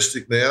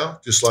pessimistic now?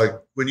 Just like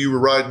when you were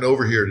riding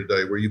over here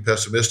today, were you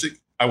pessimistic?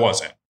 I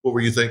wasn't. What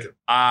were you thinking?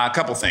 A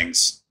couple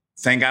things.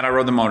 Thank God I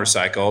rode the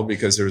motorcycle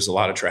because there was a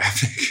lot of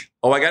traffic.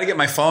 I got to get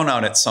my phone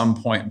out at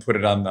some point and put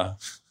it on the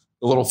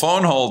little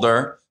phone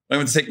holder. I'm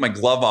going to take my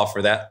glove off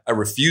for that. I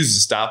refuse to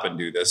stop and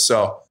do this.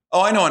 So,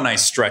 I know a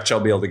nice stretch. I'll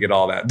be able to get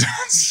all that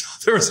done.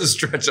 So there was a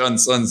stretch on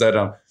Sunset.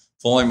 I'm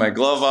pulling my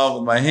glove off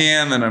with my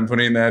hand, and I'm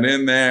putting that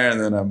in there,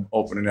 and then I'm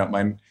opening up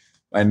my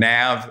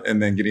nav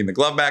and then getting the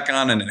glove back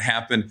on, and it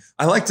happened.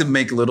 I like to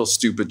make little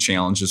stupid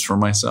challenges for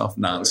myself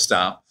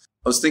nonstop.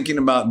 I was thinking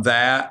about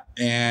that,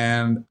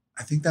 and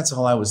I think that's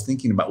all I was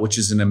thinking about, which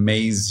is an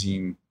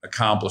amazing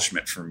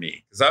accomplishment for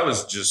me because I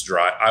was just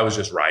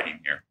riding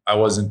here. I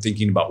wasn't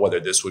thinking about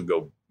whether this would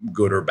go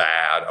good or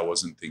bad. I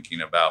wasn't thinking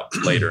about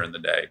later in the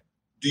day.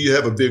 Do you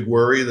have a big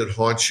worry that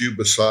haunts you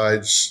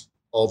besides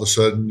all of a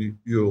sudden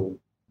you'll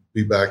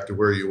be back to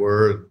where you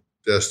were and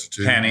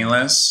destitute?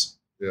 Penniless.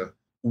 Yeah.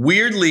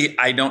 Weirdly,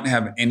 I don't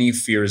have any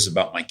fears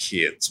about my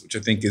kids, which I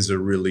think is a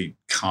really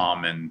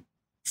common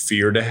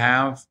fear to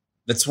have.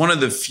 That's one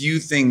of the few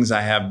things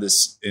I have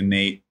this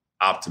innate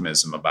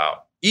optimism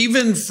about.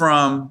 Even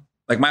from,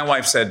 like my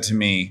wife said to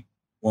me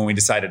when we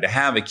decided to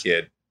have a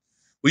kid,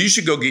 well, you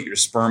should go get your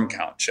sperm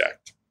count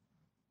checked.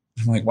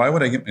 I'm like, why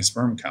would I get my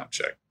sperm count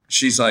checked?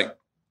 She's like,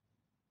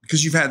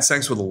 because you've had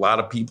sex with a lot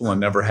of people and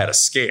never had a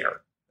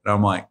scare. And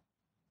I'm like,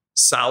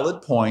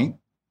 solid point,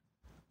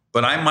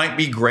 but I might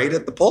be great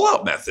at the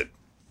pull-out method.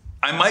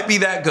 I might be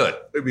that good.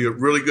 Maybe a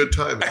really good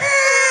time.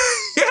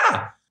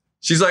 Yeah.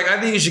 She's like, I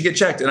think you should get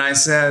checked. And I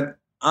said,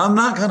 I'm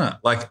not gonna.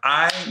 Like,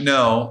 I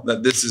know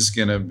that this is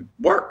gonna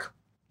work.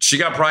 She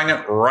got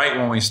pregnant right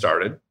when we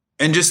started.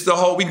 And just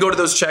we'd go to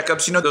those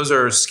checkups. Those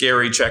are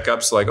scary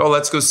checkups. Like,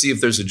 let's go see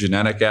if there's a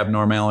genetic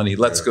abnormality.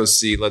 Let's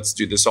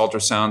do this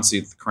ultrasound, see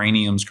if the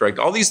cranium's correct.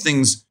 All these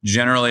things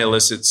generally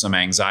elicit some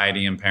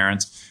anxiety in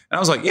parents. And I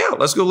was like, yeah,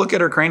 let's go look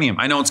at her cranium.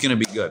 I know it's going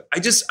to be good. I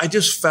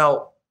just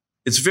felt,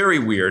 it's very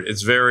weird.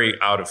 It's very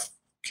out of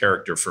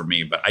character for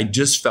me, but I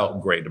just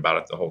felt great about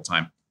it the whole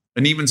time.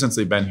 And even since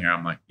they've been here,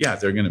 I'm like, yeah,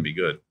 they're going to be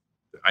good.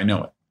 I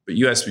know it. But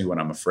you asked me what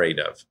I'm afraid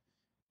of.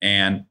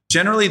 And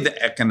generally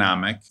the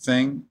economic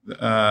thing,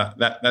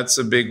 that's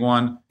a big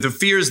one. The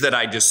fears that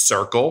I just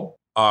circle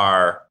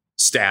are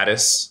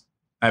status.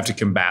 I have to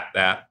combat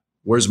that.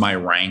 Where's my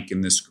rank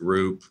in this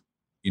group?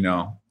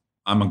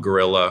 I'm a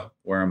gorilla.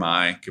 Where am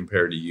I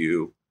compared to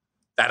you?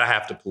 That I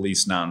have to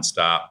police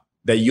nonstop.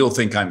 that you'll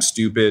think I'm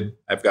stupid.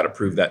 I've got to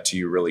prove that to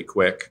you really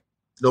quick.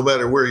 No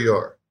matter where you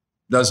are.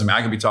 Doesn't matter.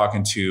 I could be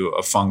talking to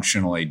a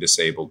functionally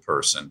disabled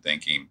person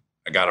thinking,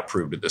 I got to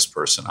prove to this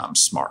person I'm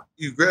smart.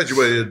 You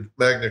graduated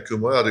magna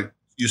cum laude.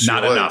 UCLA.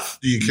 Not enough.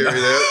 Do you carry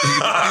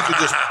that?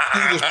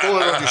 You can just pull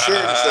it on your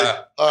shirt and say,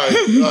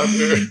 "Hi, I'm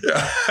here."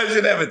 Yeah, I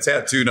should have it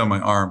tattooed on my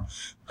arm.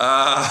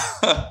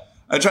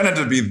 I try not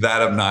to be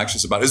that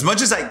obnoxious about it. As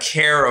much as I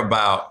care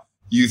about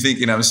you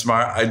thinking I'm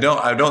smart, I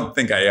don't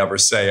think I ever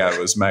say I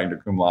was magna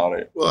cum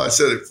laude. Well, I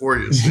said it for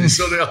you.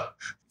 So now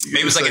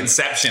maybe it was like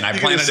Inception. I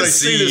planted a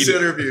seed. See this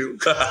interview.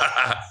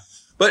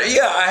 But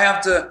yeah, I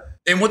have to.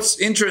 And what's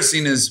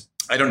interesting is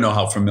I don't know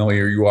how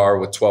familiar you are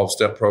with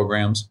 12-step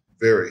programs.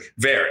 Very.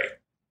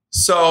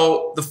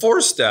 So the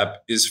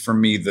 4-step is for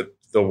me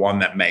the one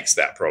that makes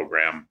that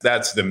program.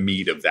 That's the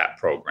meat of that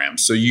program.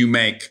 So you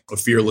make a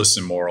fearless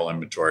and moral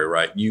inventory,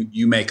 right?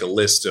 You make a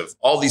list of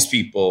all these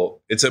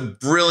people. It's a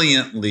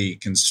brilliantly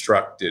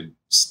constructed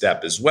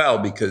step as well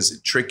because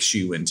it tricks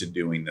you into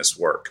doing this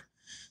work.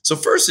 So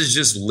first is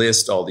just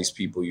list all these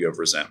people you have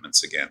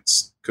resentments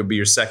against. Could be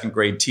your second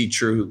grade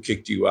teacher who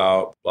kicked you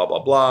out, blah, blah,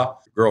 blah.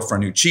 Your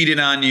girlfriend who cheated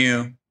on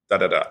you, da,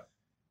 da, da.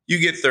 You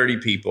get 30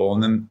 people,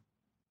 and then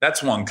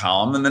that's one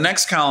column. And the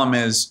next column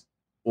is,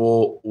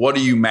 well, what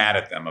are you mad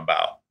at them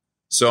about?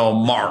 So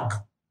Mark,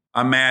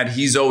 I'm mad.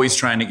 He's always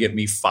trying to get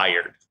me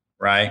fired,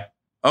 right?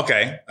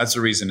 Okay, that's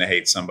a reason to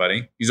hate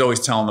somebody. He's always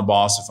telling the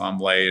boss if I'm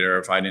late or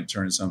if I didn't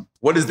turn some.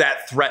 What does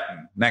that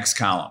threaten? Next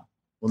column.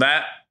 Well,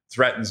 that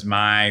threatens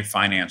my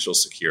financial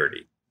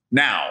security.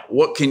 Now,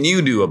 what can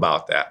you do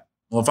about that?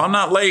 Well, if I'm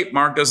not late,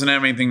 Mark doesn't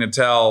have anything to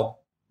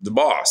tell the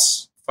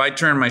boss. If I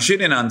turn my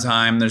shit in on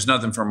time, there's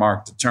nothing for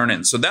Mark to turn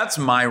in. So that's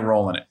my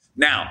role in it.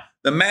 Now,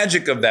 the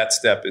magic of that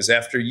step is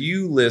after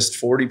you list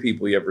 40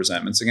 people you have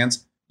resentments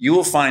against, you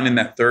will find in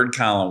that third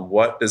column,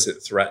 what does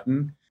it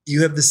threaten?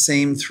 You have the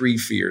same 3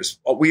 fears.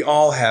 We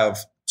all have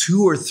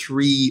 2 or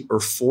 3 or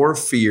 4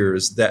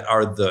 fears that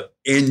are the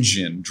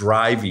engine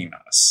driving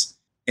us.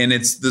 And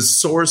it's the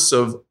source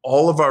of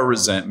all of our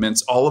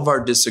resentments, all of our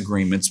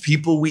disagreements,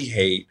 people we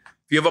hate.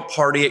 If you have a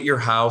party at your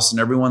house and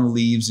everyone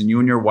leaves and you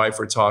and your wife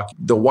are talking,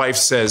 the wife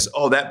says,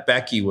 oh, that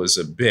Becky was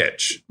a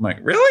bitch. I'm like,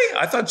 really?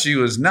 I thought she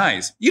was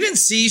nice. You didn't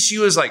see she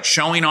was like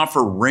showing off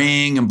her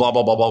ring and blah,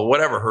 blah, blah, blah,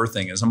 whatever her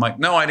thing is. I'm like,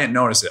 no, I didn't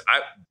notice it.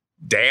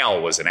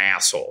 Dale was an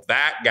asshole.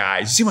 That guy,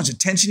 you see how much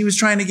attention he was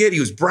trying to get? He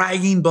was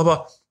bragging, blah,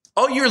 blah.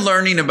 All you're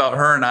learning about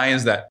her and I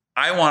is that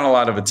I want a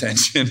lot of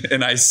attention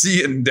and I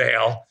see it in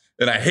Dale.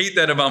 And I hate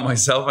that about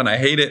myself and I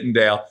hate it in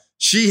Dale.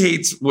 She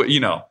hates what,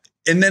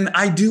 and then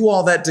I do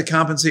all that to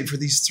compensate for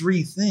these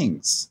 3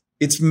 things.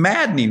 It's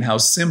maddening how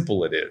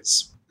simple it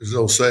is. There's an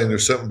old saying,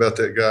 there's something about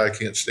that guy I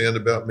can't stand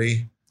about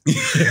me.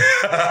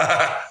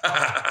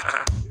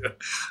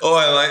 Oh,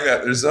 I like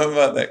that. There's something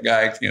about that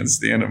guy I can't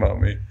stand about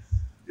me.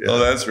 Yeah. Oh,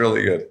 that's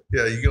really good.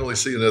 Yeah, you can only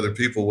see in other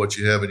people what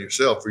you have in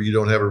yourself, or you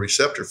don't have a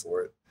receptor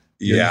for it.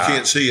 Yeah. You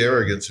can't see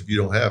arrogance if you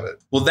don't have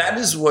it. Well, that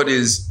is what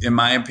is, in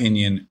my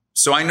opinion.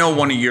 So I know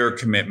one of your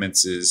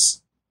commitments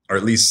is, or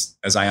at least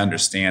as I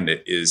understand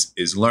it,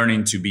 is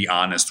learning to be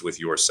honest with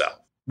yourself,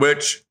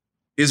 which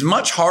is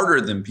much harder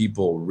than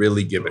people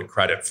really give it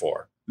credit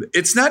for.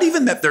 It's not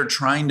even that they're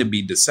trying to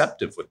be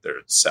deceptive with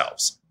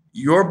themselves.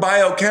 Your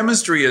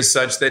biochemistry is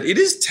such that it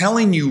is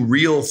telling you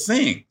real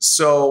things.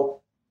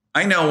 So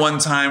I know one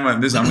time, I'm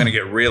going to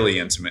get really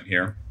intimate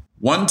here.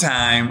 One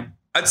time,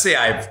 I'd say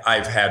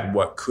I've had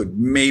what could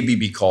maybe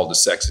be called a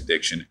sex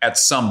addiction at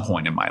some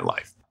point in my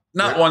life.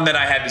 Not one that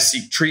I had to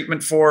seek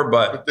treatment for,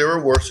 but there are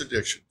worse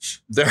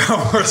addictions. There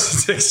are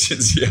worse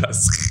addictions,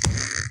 yes.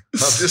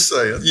 I'm just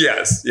saying.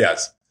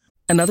 Yes.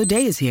 Another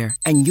day is here,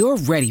 and you're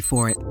ready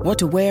for it. What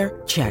to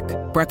wear? Check.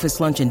 Breakfast,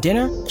 lunch, and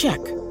dinner?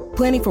 Check.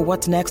 Planning for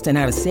what's next and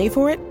how to save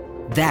for it?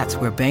 That's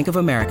where Bank of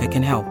America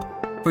can help.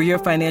 For your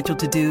financial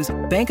to-dos,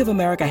 Bank of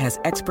America has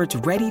experts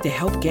ready to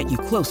help get you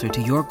closer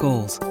to your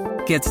goals.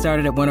 Get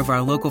started at one of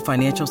our local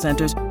financial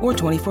centers or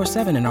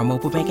 24/7 in our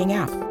mobile banking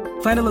app.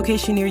 Find a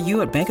location near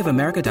you at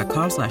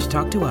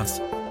bankofamerica.com/talktous.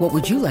 What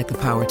would you like the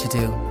power to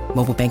do?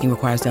 Mobile banking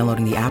requires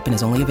downloading the app and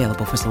is only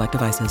available for select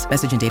devices.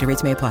 Message and data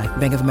rates may apply.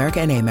 Bank of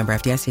America NA, member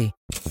FDIC.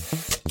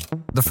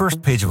 The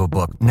first page of a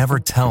book never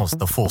tells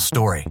the full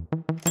story.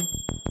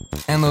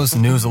 And those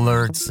news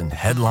alerts and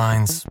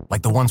headlines,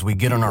 like the ones we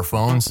get on our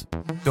phones,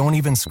 don't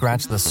even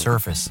scratch the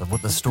surface of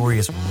what the story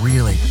is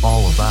really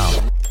all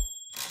about.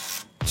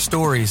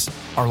 Stories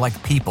are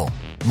like people,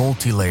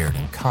 multi-layered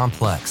and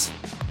complex.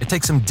 It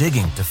takes some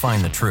digging to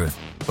find the truth,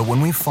 but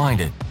when we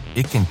find it,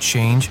 it can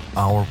change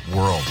our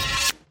world.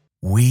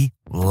 We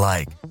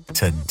like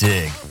to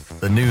dig.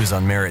 The news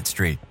on Merritt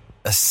Street.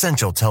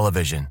 Essential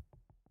television.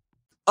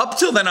 Up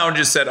till then, I would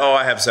just said,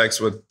 I have sex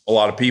with a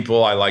lot of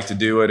people. I like to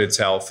do it. It's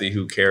healthy.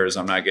 Who cares?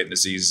 I'm not getting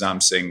diseases. I'm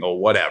single,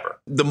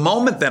 whatever. The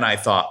moment that I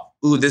thought,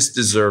 this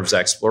deserves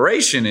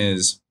exploration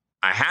is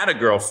I had a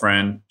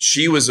girlfriend.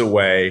 She was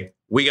away.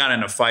 We got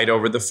in a fight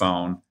over the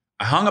phone.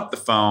 I hung up the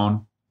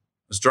phone.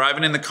 Was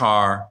driving in the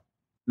car,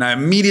 and I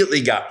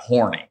immediately got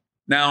horny.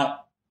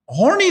 Now,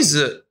 horny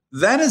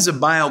that is a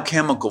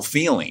biochemical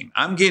feeling.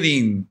 I'm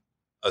getting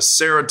a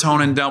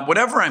serotonin dump,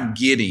 whatever I'm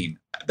getting,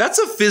 that's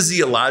a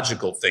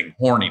physiological thing,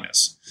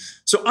 horniness.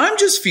 So I'm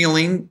just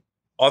feeling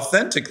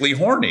authentically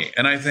horny.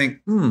 And I think,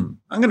 I'm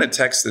going to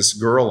text this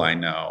girl I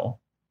know.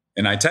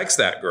 And I text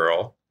that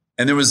girl,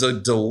 and there was a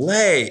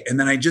delay. And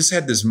then I just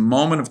had this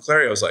moment of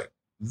clarity. I was like,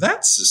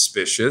 that's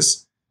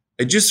suspicious.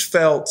 I just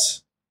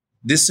felt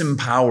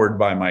disempowered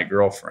by my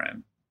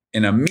girlfriend.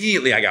 And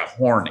immediately I got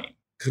horny.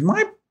 Could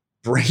my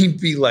brain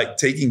be like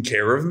taking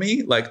care of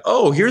me? Like,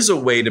 oh, here's a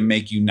way to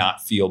make you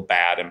not feel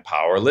bad and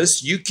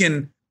powerless. You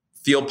can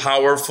feel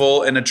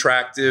powerful and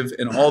attractive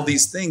and all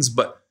these things.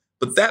 But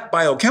that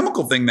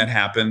biochemical thing that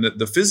happened,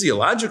 the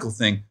physiological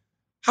thing,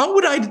 how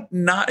would I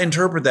not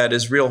interpret that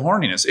as real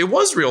horniness? It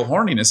was real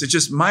horniness. It's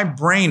just my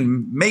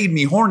brain made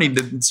me horny,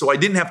 so I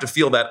didn't have to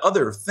feel that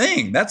other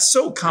thing. That's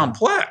so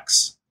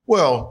complex.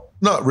 Well,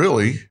 not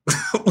really.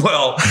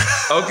 Well,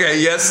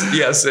 okay, yes,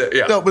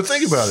 yeah. No, but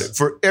think about it.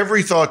 For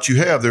every thought you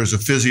have, there's a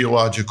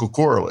physiological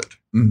correlate.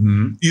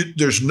 Mm-hmm.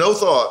 There's no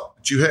thought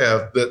that you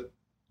have that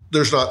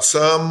there's not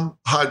some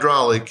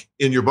hydraulic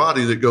in your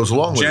body that goes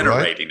along with it, right?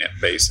 Generating it,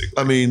 basically.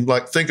 I mean,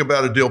 like, think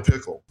about a dill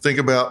pickle. Think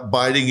about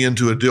biting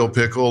into a dill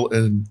pickle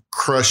and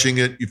crushing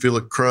it. You feel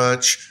it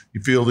crunch.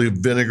 You feel the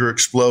vinegar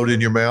explode in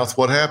your mouth.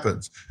 What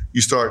happens? You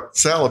start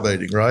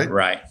salivating, right?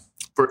 Right.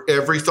 For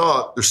every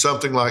thought, there's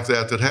something like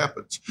that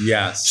happens.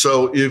 Yes.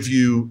 So if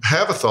you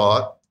have a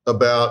thought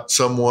about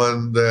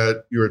someone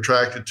that you're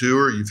attracted to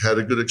or you've had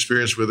a good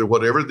experience with or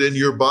whatever, then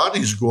your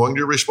body's going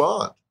to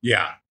respond.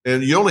 Yeah.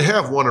 And you only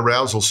have one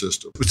arousal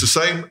system. It's the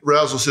same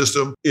arousal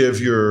system if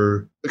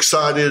you're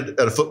excited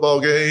at a football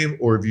game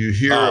or if you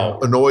hear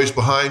a noise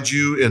behind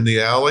you in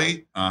the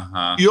alley.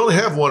 Uh-huh. You only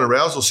have one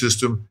arousal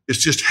system. It's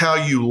just how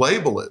you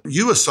label it.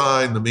 You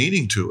assign the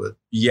meaning to it.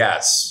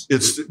 Yes.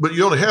 But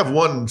you only have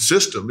one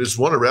system. It's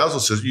one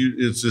arousal system.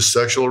 It's this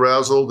sexual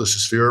arousal. This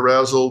is fear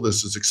arousal.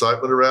 This is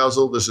excitement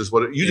arousal. This is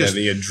what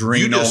the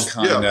adrenal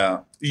kind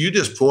of. You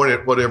just point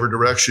it whatever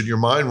direction your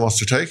mind wants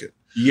to take it.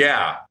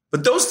 Yeah.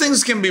 But those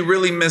things can be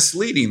really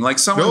misleading. Like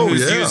someone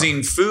who's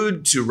using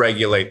food to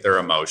regulate their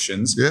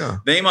emotions. Yeah.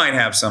 They might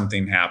have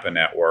something happen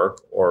at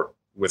work or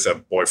with a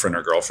boyfriend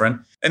or girlfriend,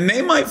 and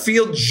they might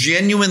feel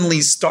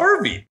genuinely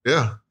starving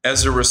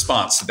as a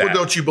response to that. Well,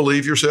 don't you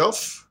believe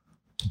yourself?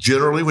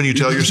 Generally, when you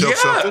tell yourself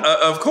something?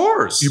 Of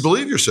course. You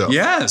believe yourself.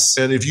 Yes.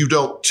 And if you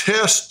don't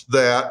test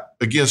that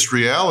against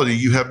reality,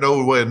 you have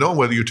no way of knowing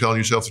whether you're telling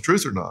yourself the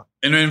truth or not.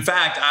 And in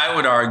fact, I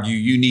would argue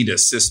you need a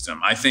system.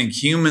 I think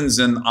humans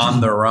on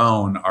their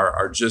own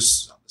are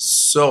just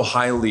so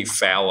highly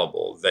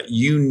fallible that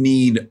you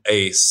need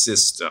a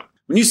system.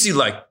 When you see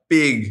like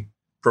big,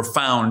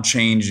 profound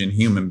change in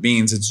human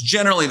beings, it's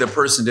generally the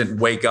person didn't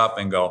wake up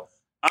and go,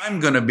 I'm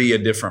going to be a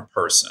different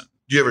person.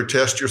 Do you ever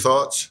test your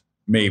thoughts?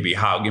 Maybe.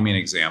 How? Give me an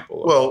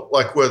example. Well,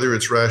 like whether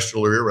it's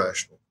rational or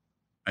irrational.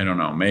 I don't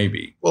know.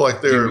 Maybe. Well,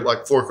 like there are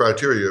like 4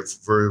 criteria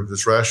for if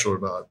it's rational or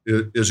not.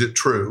 Is it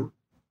true?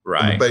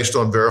 Right. Based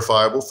on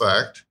verifiable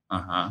fact.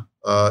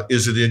 Uh-huh.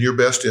 Is it in your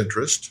best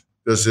interest?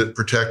 Does it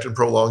protect and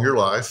prolong your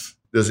life?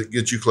 Does it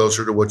get you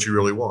closer to what you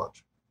really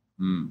want?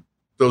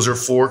 Those are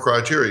 4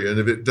 criteria. And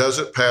if it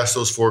doesn't pass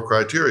those 4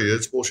 criteria,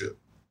 it's bullshit.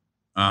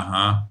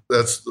 Uh-huh.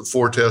 That's the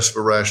 4 tests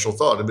for rational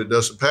thought. If it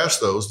doesn't pass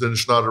those, then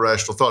it's not a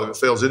rational thought. If it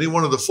fails any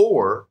one of the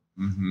 4,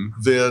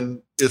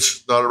 then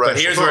it's not a rational thought.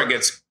 But here's where it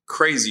gets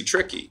crazy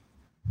tricky.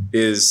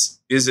 Is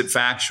it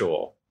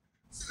factual?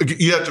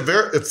 You have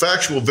to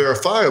factual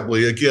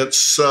verifiably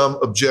against some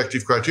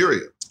objective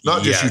criteria.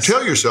 Not just you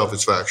tell yourself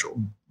it's factual.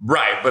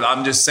 Right. But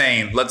I'm just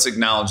saying, let's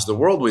acknowledge the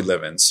world we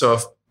live in. So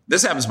if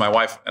this happens to my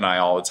wife and I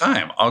all the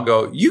time, I'll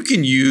go, you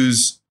can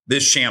use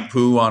this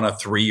shampoo on a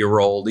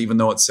 3-year-old, even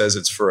though it says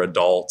it's for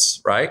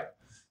adults, right?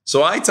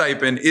 So I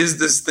type in, is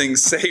this thing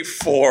safe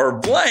for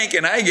blank?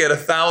 And I get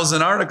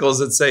 1,000 articles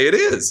that say it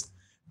is.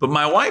 But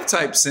my wife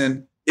types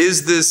in,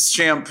 is this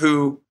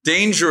shampoo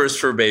dangerous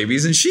for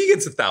babies? And she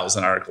gets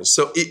 1,000 articles.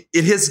 So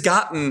it has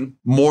gotten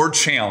more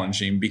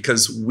challenging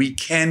because we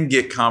can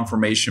get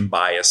confirmation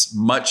bias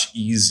much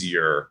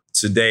easier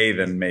today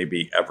than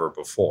maybe ever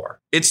before.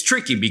 It's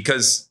tricky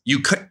because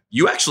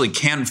you actually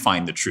can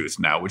find the truth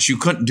now, which you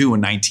couldn't do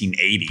in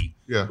 1980.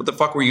 Yeah. What the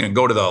fuck were you going to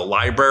go to the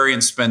library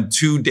and spend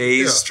 2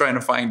 days trying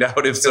to find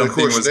out if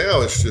something was... And of course,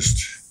 now it's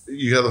just,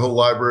 you have the whole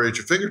library at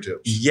your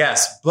fingertips.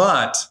 Yes,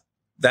 but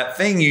that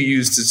thing you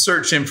use to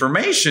search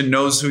information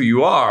knows who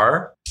you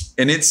are,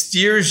 and it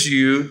steers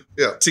you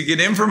to get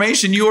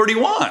information you already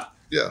want.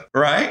 Yeah.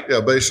 Right?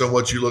 Yeah, based on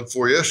what you looked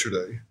for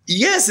yesterday.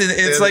 Yes, and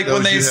it's like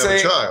when they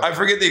say, I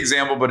forget the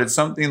example, but it's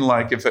something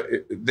like if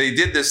they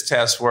did this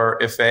test where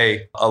if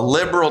a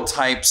liberal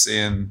types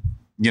in,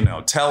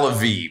 Tel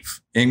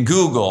Aviv in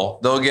Google,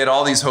 they'll get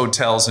all these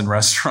hotels and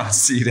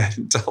restaurants to eat at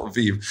in Tel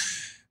Aviv.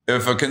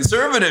 If a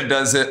conservative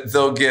does it,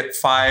 they'll get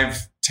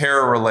 5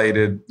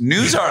 terror-related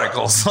news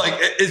articles. Like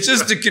it's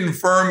just to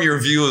confirm your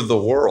view of the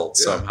world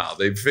somehow.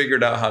 They've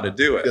figured out how to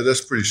do it. Yeah,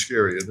 that's pretty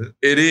scary, isn't it?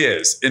 It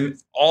is. And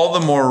all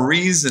the more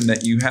reason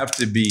that you have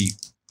to be.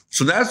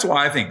 So that's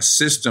why I think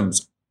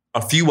systems,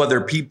 a few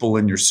other people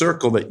in your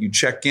circle that you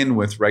check in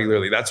with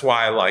regularly. That's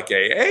why I like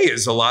AA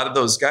is a lot of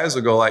those guys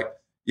will go like,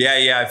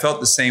 Yeah, I felt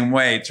the same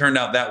way. It turned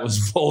out that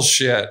was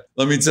bullshit.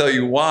 Let me tell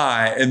you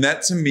why. And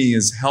that to me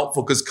is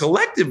helpful because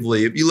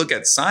collectively, if you look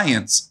at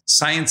science,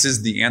 science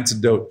is the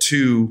antidote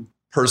to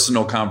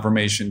personal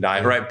confirmation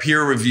diet, right?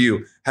 Peer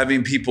review,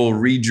 having people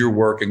read your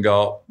work and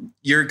go,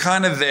 you're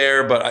kind of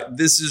there, but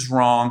this is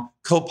wrong.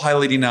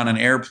 Co-piloting on an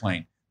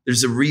airplane.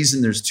 There's a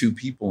reason there's two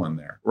people in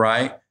there,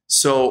 right?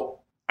 So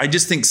I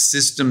just think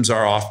systems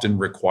are often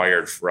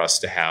required for us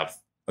to have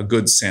a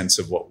good sense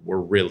of what we're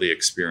really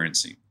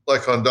experiencing.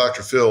 Like on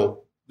Dr.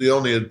 Phil, the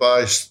only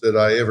advice that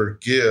I ever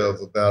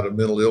give about a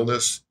mental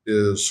illness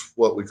is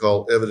what we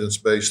call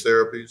evidence-based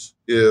therapies.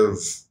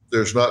 If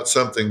there's not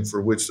something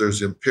for which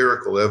there's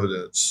empirical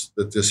evidence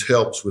that this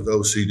helps with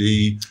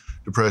OCD,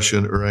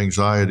 depression, or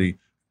anxiety,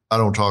 I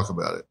don't talk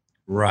about it.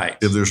 Right.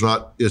 If there's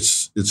not,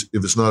 if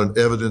it's not an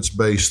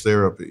evidence-based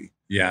therapy,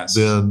 yes,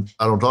 then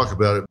I don't talk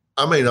about it.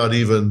 I may not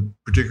even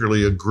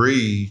particularly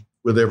agree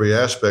with every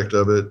aspect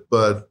of it,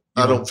 but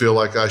I don't feel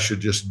like I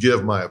should just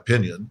give my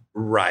opinion.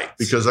 Right.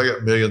 Because I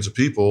got millions of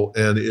people.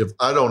 And if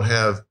I don't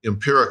have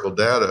empirical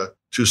data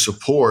to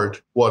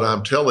support what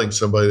I'm telling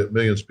somebody that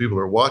millions of people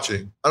are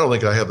watching, I don't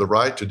think I have the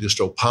right to just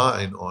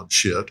opine on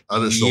shit. I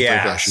just don't think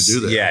I should do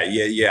that.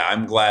 Yeah.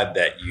 I'm glad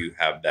that you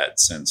have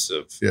that sense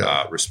of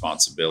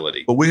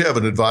responsibility. But we have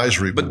an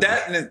advisory board. But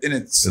that,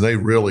 and they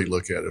really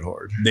look at it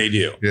hard. They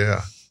do.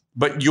 Yeah.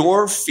 But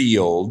your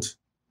field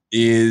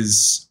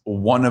is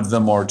one of the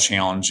more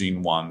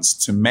challenging ones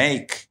to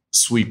make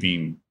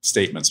sweeping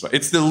statements.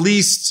 It's the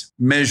least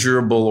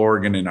measurable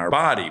organ in our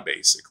body,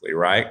 basically,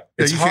 right?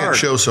 It's you hard. Can't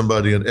show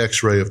somebody an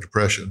x-ray of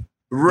depression.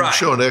 Right. You can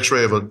show an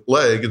x-ray of a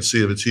leg and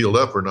see if it's healed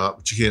up or not,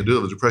 but you can't do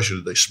it with depression.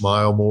 Do they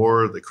smile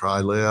more? Do they cry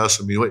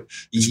less? I mean,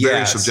 it's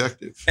very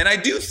subjective. And I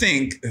do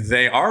think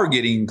they are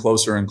getting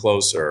closer and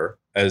closer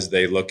as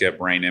they look at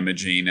brain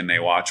imaging and they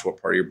watch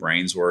what part of your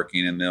brain's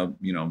working, and they'll,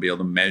 be able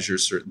to measure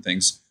certain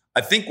things. I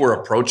think we're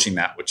approaching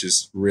that, which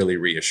is really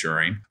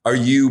reassuring. Are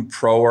you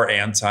pro or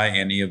anti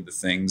any of the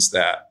things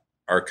that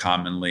are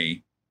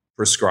commonly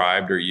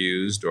prescribed or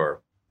used?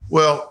 Or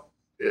well,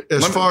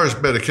 as far as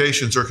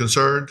medications are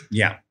concerned,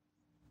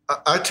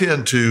 I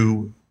tend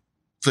to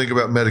think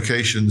about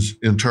medications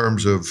in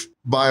terms of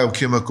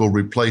biochemical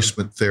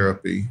replacement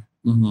therapy.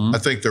 Mm-hmm. I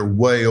think they're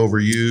way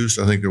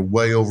overused. I think they're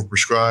way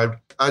overprescribed.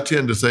 I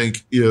tend to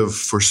think if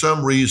for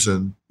some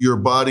reason your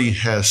body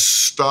has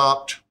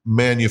stopped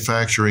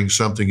manufacturing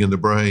something in the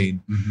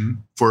brain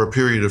for a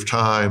period of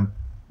time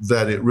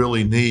that it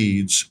really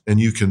needs, and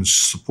you can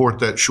support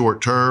that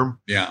short term,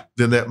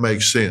 then that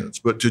makes sense.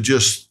 But to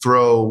just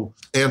throw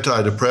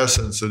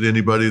antidepressants at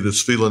anybody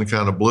that's feeling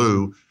kind of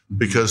blue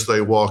because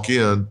they walk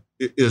in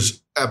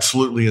is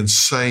absolutely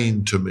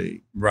insane to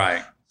me.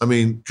 Right. I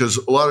mean, because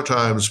a lot of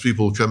times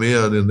people come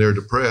in and they're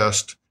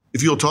depressed.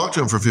 If you'll talk to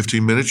them for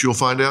 15 minutes, you'll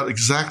find out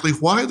exactly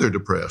why they're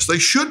depressed. They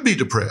should be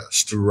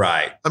depressed.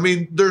 Right. I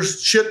mean,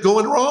 there's shit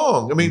going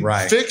wrong. I mean,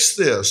 fix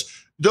this.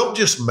 Don't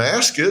just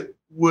mask it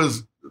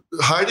with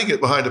hiding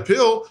it behind a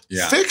pill.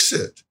 Fix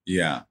it.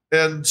 Yeah.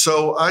 And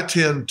so I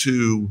tend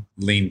to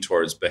lean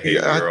towards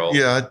behavioral.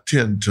 I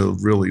tend to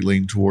really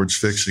lean towards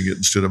fixing it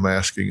instead of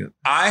masking it.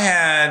 I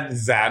had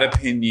that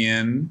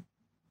opinion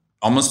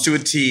almost to a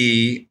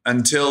T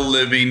until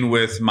living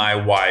with my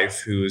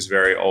wife, who is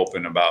very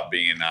open about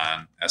being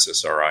on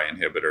SSRI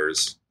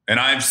inhibitors.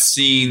 And I've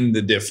seen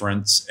the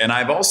difference. And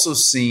I've also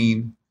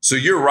seen, so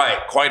you're right,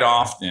 quite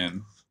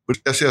often. But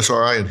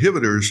SSRI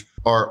inhibitors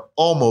are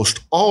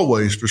almost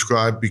always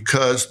prescribed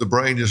because the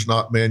brain is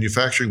not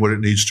manufacturing what it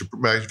needs to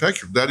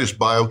manufacture. That is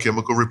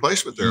biochemical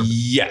replacement therapy.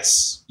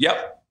 Yes.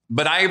 Yep.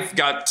 But I've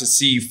got to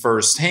see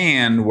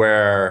firsthand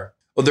where,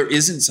 there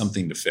isn't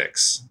something to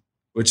fix,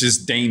 which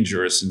is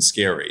dangerous and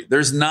scary.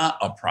 There's not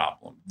a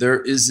problem.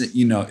 There isn't,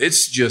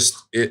 it's just,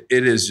 it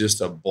is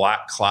just a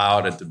black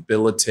cloud, a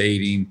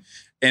debilitating,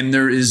 and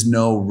there is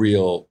no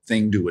real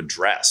thing to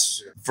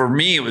address. For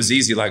me, it was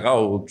easy, like,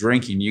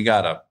 drinking, you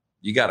gotta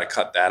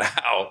cut that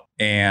out,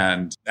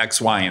 and X,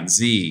 Y, and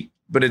Z.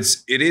 But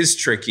it is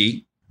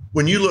tricky.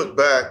 When you look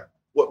back,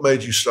 what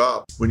made you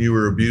stop when you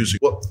were abusing?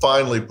 What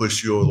finally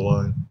pushed you over the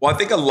line? Well, I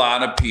think a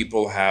lot of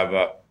people have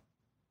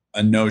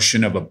a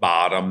notion of a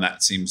bottom.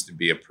 That seems to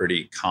be a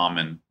pretty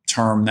common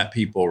term that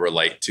people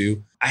relate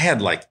to. I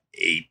had like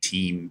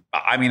 18.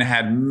 I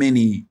had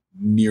many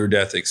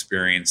near-death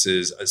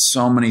experiences.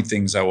 So many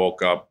things. I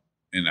woke up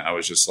and I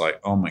was just like,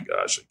 oh my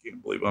gosh, I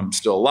can't believe I'm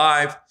still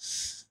alive.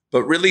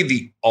 But really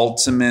the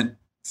ultimate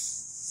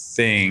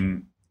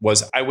thing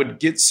was I would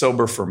get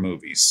sober for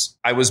movies.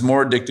 I was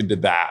more addicted to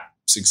that,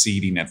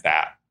 succeeding at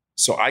that.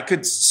 So I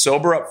could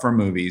sober up for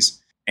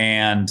movies,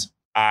 and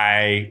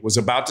I was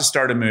about to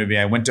start a movie.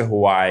 I went to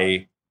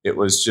Hawaii. It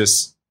was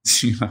just,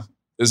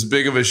 as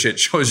big of a shit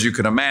show as you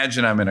can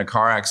imagine. I'm in a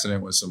car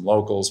accident with some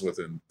locals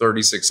within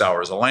 36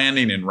 hours of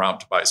landing and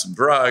robbed by some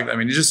drug.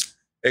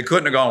 It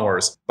couldn't have gone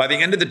worse. By the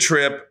end of the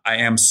trip, I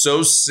am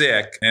so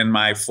sick, and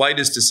my flight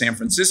is to San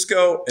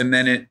Francisco. And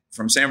then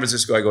from San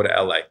Francisco, I go to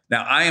LA.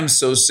 Now, I am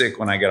so sick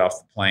when I get off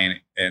the plane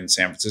in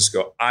San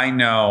Francisco. I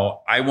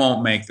know I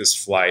won't make this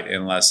flight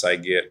unless I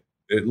get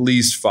at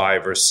least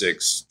 5 or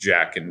 6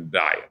 Jack and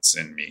Diets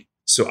in me.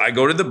 So I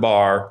go to the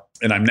bar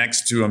and I'm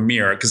next to a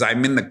mirror because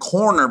I'm in the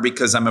corner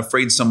because I'm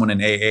afraid someone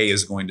in AA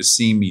is going to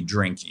see me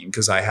drinking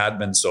because I had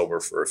been sober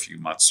for a few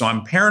months. So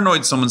I'm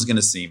paranoid someone's going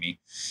to see me.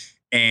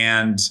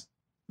 And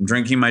I'm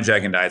drinking my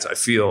Jack and Diets. I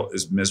feel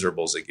as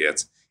miserable as it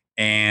gets.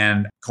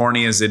 And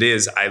corny as it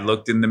is, I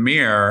looked in the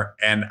mirror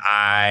and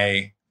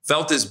I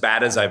felt as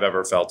bad as I've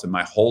ever felt in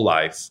my whole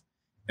life.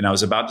 And I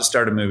was about to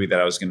start a movie that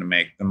I was going to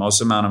make the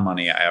most amount of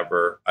money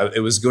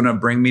it was going to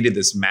bring me to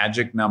this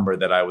magic number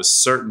that I was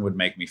certain would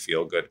make me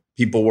feel good.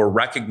 People were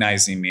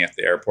recognizing me at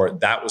the airport.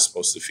 That was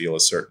supposed to feel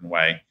a certain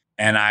way.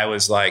 And I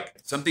was like,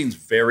 something's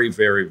very,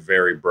 very,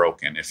 very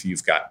broken if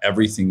you've got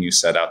everything you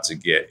set out to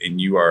get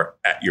and you are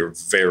at your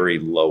very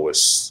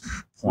lowest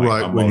point.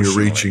 Right, when you're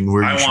reaching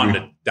where I wanted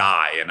to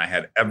die and I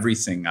had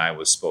everything I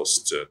was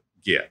supposed to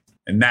get.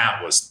 And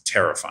that was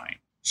terrifying.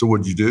 So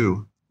what'd you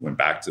do? Went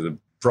back to the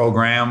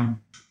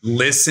program,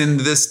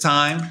 listened this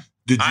time.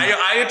 Did you?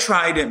 I had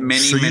tried it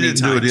many times. So you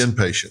didn't do it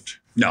inpatient?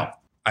 No,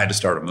 I had to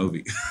start a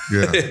movie.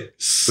 Yeah,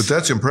 but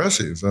that's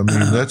impressive. I mean,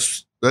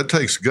 that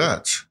takes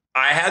guts.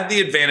 I had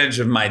the advantage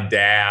of my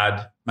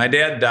dad. My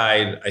dad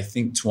died, I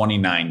think,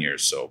 29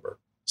 years sober.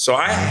 So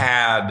I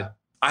had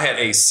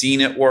a scene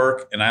at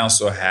work, and I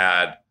also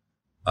had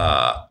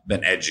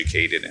been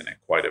educated in it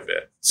quite a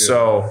bit. Yeah.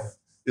 So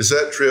is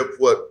that trip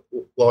what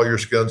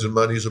Lawyers, Guns, and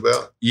Money is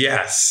about?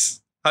 Yes.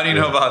 How do you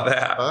know about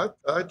that?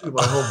 I do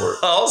my homework.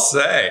 I'll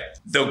say.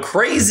 The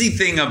crazy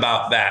thing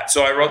about that,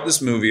 so I wrote this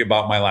movie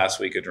about my last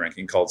week of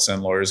drinking called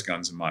Send Lawyers,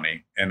 Guns, and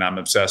Money, and I'm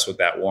obsessed with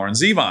that Warren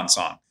Zevon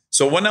song.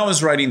 So when I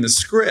was writing the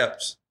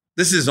script,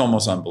 this is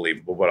almost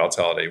unbelievable, but I'll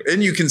tell it.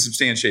 And you can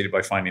substantiate it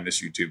by finding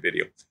this YouTube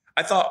video.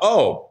 I thought,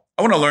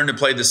 I want to learn to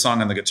play this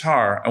song on the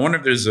guitar. I wonder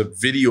if there's a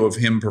video of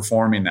him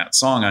performing that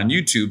song on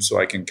YouTube so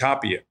I can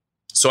copy it.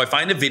 So I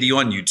find a video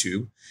on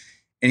YouTube.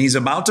 And he's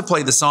about to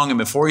play the song. And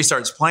before he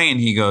starts playing,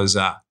 he goes,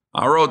 I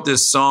wrote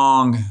this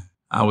song.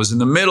 I was in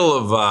the middle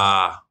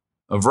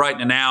of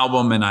writing an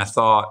album. And I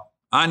thought,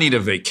 I need a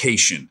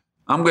vacation.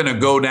 I'm going to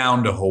go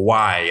down to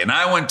Hawaii. And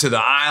I went to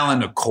the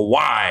island of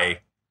Kauai.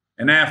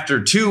 And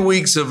after 2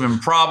 weeks of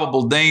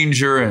improbable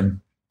danger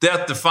and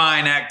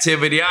death-defying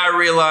activity, I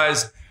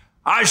realized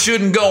I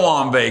shouldn't go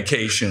on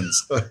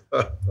vacations.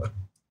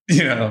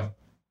 You know,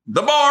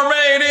 the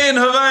barmaid in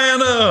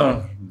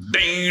Havana.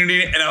 Ding,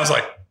 ding. And I was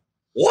like,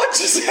 what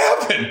just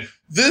happened?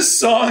 This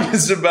song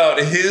is about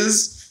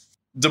his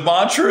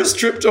debaucherous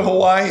trip to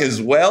Hawaii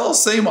as well.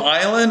 Same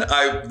island.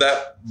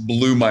 That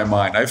blew my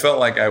mind. I felt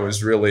like I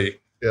was really,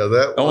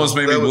 that almost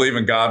made me believe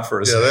in God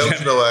for a second. Yeah, that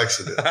was no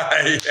accident.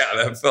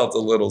 Yeah, that felt a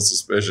little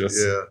suspicious.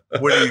 Yeah.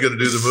 When are you going to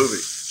do the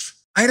movie?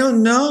 I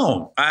don't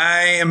know.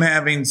 I am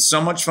having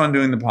so much fun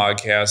doing the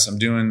podcast. I'm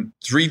doing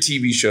 3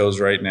 TV shows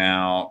right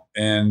now,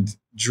 and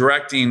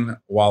directing,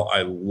 while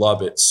I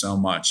love it so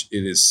much,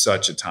 it is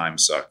such a time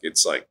suck.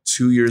 It's like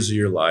 2 years of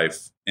your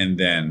life, and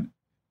then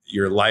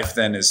your life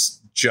then is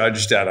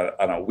judged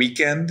on a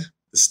weekend.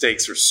 The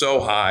stakes are so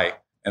high,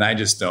 and I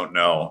just don't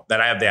know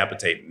that I have the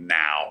appetite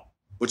now,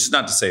 which is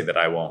not to say that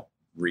I won't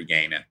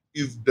regain it.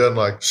 You've done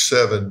like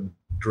 7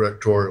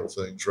 directorial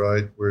things,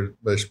 right? Where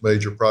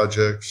major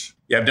projects.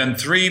 Yeah, I've done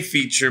 3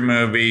 feature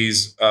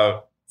movies, a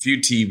few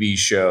TV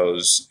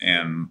shows,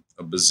 and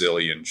a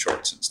bazillion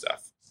shorts and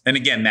stuff. And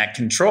again, that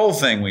control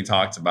thing we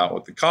talked about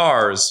with the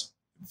cars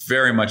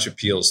very much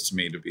appeals to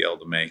me to be able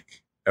to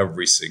make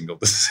every single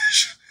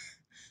decision.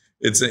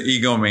 It's an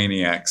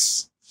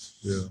egomaniac's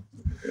nirvana.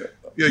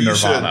 You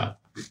said,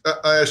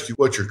 I asked you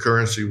what your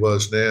currency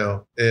was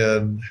now,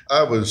 and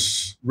I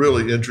was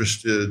really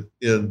interested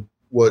in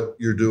what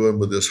you're doing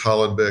with this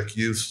Hollenbeck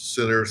Youth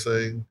Center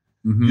thing.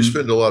 Mm-hmm. You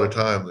spend a lot of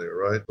time there,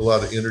 right? A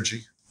lot of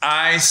energy.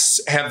 I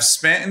have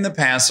spent in the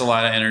past a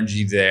lot of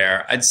energy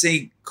there. I'd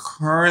say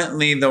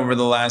currently, over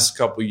the last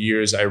couple of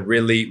years,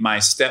 my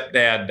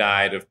stepdad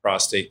died of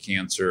prostate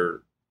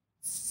cancer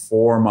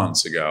 4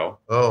 months ago.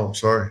 Oh, I'm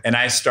sorry. And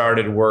I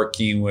started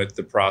working with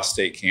the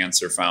Prostate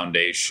Cancer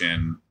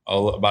Foundation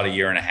about 1.5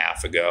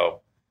 years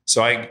ago.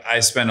 So I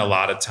spend a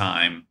lot of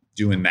time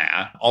doing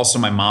that. Also,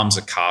 my mom's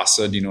a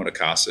CASA. Do you know what a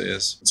CASA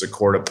is? It's a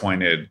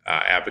court-appointed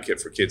advocate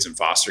for kids in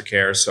foster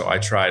care. So I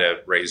try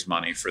to raise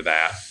money for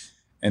that.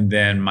 And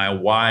then my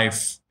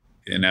wife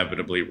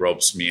inevitably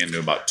ropes me into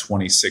about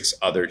 26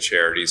 other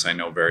charities I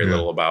know very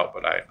little about,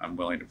 but I'm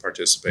willing to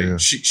participate. Yeah.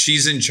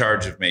 She's in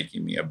charge of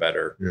making me a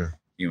better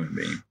human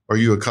being. Are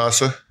you a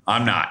CASA?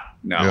 I'm not.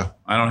 No,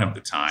 I don't have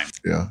the time.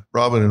 Yeah.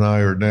 Robin and I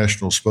are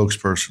national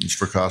spokespersons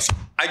for CASA.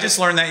 I just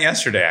learned that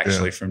yesterday,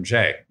 actually, from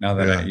Jay, now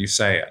that you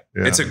say it.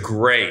 Yeah. It's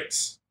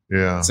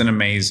it's an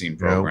amazing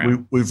program. Yeah,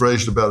 we've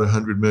raised about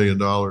 $100 million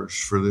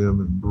for them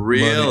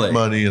and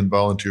money and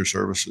volunteer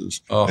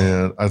services. Oh.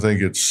 And I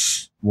think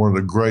it's one of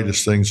the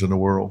greatest things in the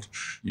world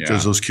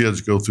because those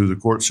kids go through the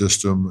court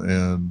system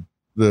and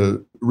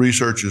the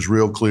research is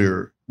real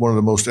clear. One of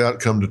the most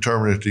outcome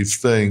determinative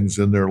things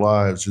in their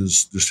lives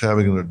is just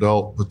having an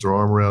adult put their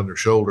arm around their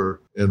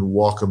shoulder and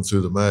walk them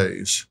through the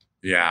maze.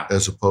 Yeah.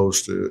 As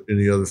opposed to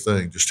any other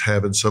thing, just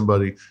having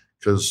somebody,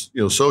 because,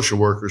 social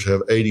workers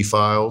have 80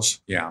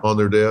 files on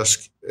their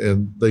desk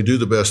and they do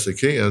the best they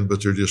can,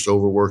 but they're just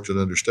overworked and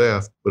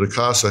understaffed. But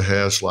ACASA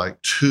has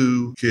like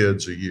 2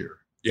 kids a year.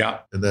 Yeah.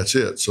 And that's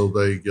it. So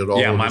they get all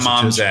Yeah, of my this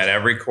mom's attention. at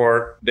every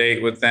court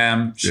date with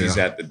them. She's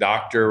at the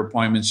doctor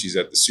appointments. She's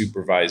at the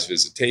supervised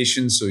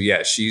visitation. So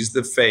yeah, she's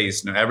the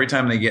face. Now, every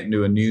time they get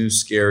into a new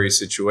scary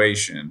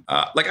situation,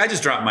 like I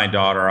just dropped my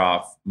daughter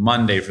off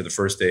Monday for the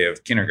first day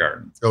of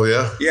kindergarten. Oh,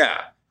 yeah?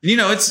 Yeah.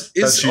 It's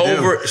How'd she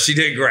over. do? She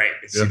did great.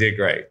 She Yeah. did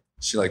great.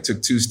 She like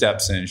took 2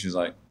 steps in. She's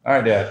like, all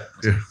right, Dad.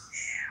 Yeah.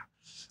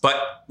 But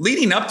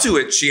leading up to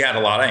it, she had a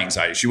lot of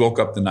anxiety. She woke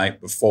up the night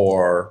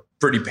before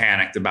pretty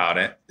panicked about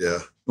it. Yeah.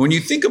 When you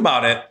think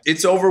about it,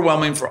 it's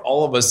overwhelming for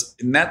all of us.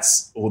 And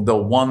that's the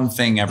one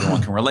thing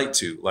everyone can relate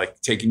to, like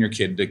taking your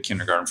kid to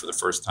kindergarten for the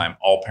first time.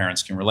 All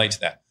parents can relate to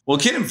that. Well, a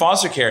kid in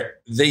foster care,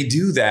 they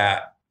do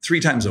that 3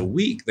 times a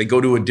week. They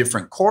go to a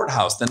different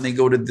courthouse. Then they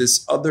go to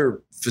this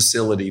other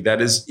facility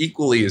that is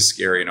equally as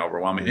scary and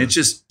overwhelming. It's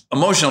just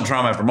emotional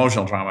trauma after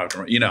emotional trauma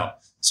after,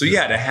 So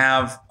yeah, to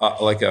have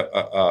like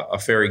a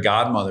fairy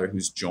godmother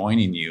who's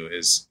joining you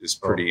is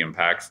pretty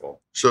impactful.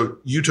 So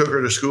you took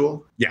her to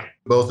school? Yeah.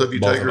 Both of you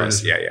Both take of her?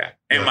 us, yeah.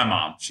 And my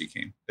mom, she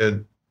came.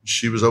 And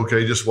she was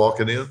okay just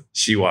walking in?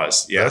 She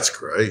was, yeah. That's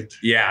great.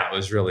 Yeah, it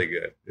was really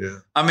good. Yeah.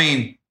 I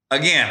mean,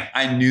 again,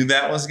 I knew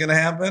that was going to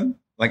happen.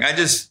 Like I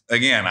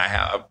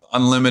have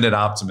unlimited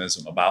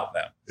optimism about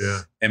them.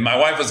 Yeah. And my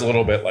wife was a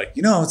little bit like,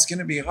 it's going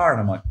to be hard.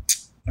 I'm like,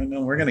 I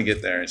know we're going to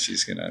get there and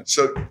she's going to.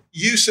 So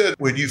you said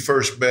when you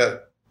first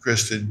met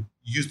Kristen,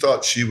 you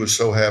thought she was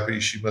so happy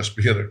she must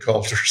be in a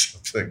cult or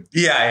something.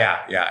 Yeah.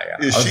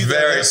 Is I was she that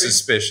very happy?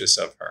 suspicious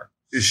of her.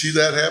 Is she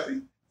that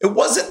happy? It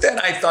wasn't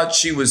that I thought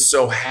she was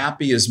so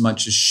happy as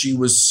much as she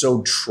was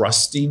so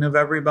trusting of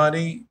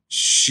everybody.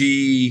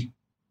 The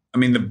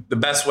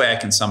best way I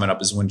can sum it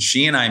up is when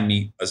she and I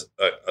meet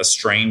a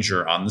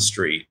stranger on the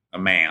street, a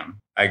man,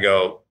 I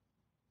go,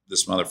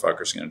 this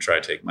motherfucker's going to try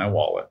to take my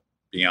wallet.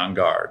 Be on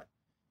guard.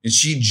 And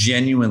she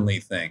genuinely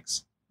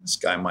thinks this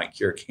guy might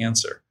cure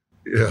cancer.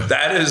 Yeah.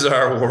 That is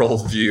our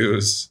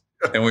worldviews.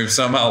 And we've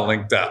somehow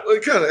linked up. Well,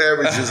 it kind of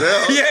averages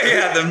out.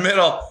 Yeah, the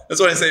middle. That's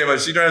what I say about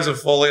it. She drives a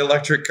fully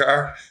electric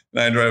car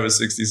and I drive a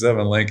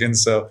 67 Lincoln.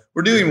 So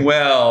we're doing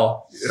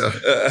well,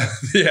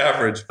 the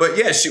average. But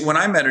yeah, when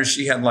I met her,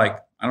 she had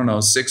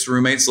 6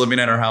 roommates living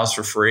at her house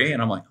for free.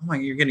 And I'm like, oh my,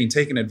 you're getting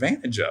taken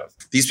advantage of.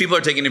 These people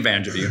are taking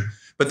advantage of you.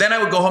 But then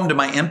I would go home to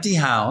my empty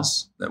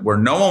house where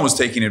no one was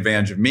taking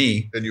advantage of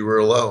me. And you were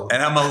alone.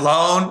 And I'm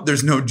alone.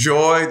 There's no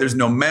joy. There's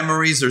no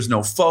memories. There's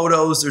no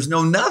photos. There's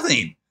no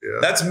nothing. Yeah.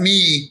 That's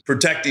me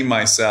protecting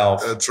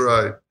myself. That's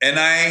right.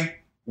 And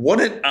what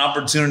an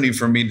opportunity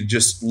for me to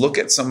just look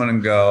at someone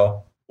and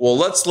go, well,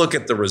 let's look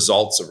at the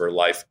results of her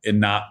life and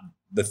not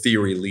the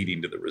theory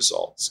leading to the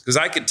results. Because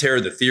I could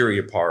tear the theory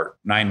apart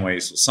 9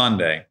 ways with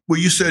Sunday. Well,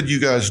 you said you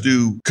guys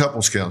do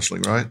couples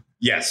counseling, right?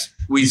 Yes.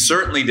 We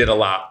certainly did a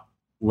lot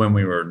when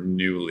we were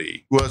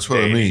newly Well, that's what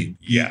dating. I mean.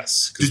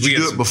 Yes. Did you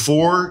do it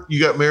before you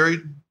got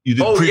married? You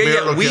did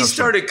premarital We counseling?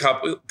 started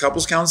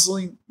couples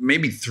counseling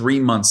maybe 3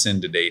 months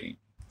into dating.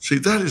 See,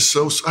 that is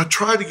I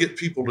try to get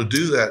people to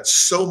do that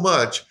so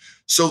much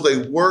so they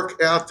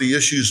work out the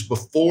issues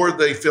before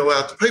they fill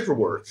out the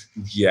paperwork.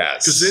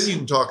 Yes. Because then you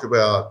can talk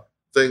about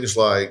things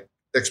like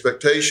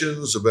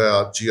expectations,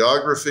 about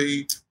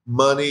geography,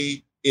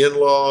 money,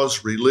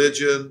 in-laws,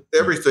 religion,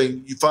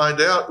 everything. You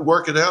find out,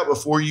 work it out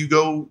before you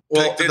go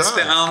take the it's dive.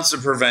 the ounce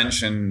of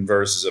prevention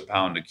versus a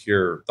pound of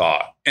cure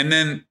thought. And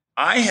then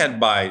I had,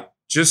 by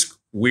just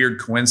weird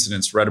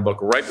coincidence, read a book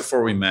right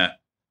before we met,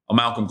 a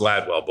Malcolm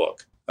Gladwell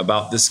book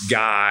about this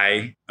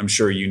guy. I'm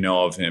sure you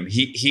know of him.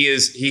 He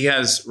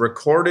has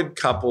recorded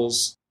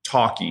couples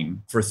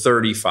talking for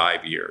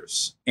 35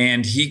 years,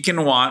 and he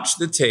can watch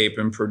the tape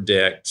and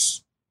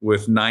predict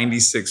with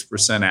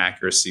 96%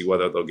 accuracy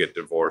whether they'll get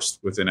divorced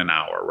within an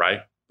hour,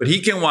 right? But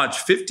he can watch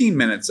 15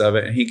 minutes of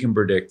it and he can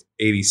predict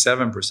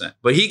 87%.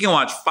 But he can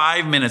watch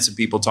 5 minutes of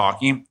people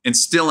talking and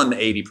still in the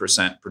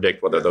 80%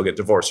 predict whether they'll get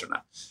divorced or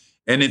not.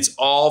 And it's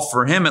all,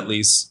 for him at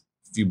least,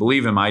 if you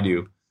believe him, I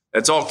do,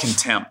 that's all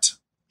contempt.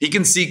 He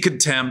can see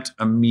contempt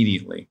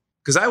immediately.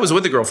 Because I was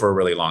with a girl for a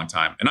really long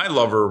time and I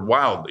love her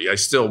wildly. I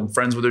still am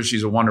friends with her.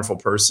 She's a wonderful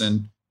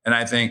person. And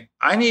I think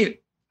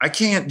I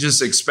can't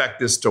just expect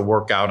this to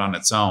work out on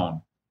its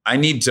own. I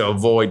need to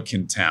avoid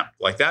contempt.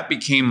 Like that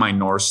became my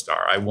North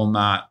Star. I will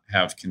not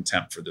have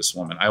contempt for this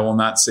woman. I will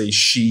not say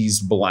she's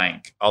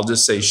blank. I'll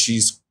just say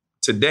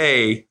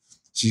today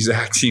she's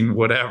acting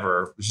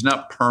whatever. She's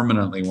not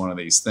permanently one of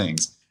these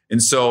things.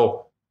 And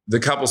so the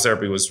couples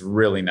therapy was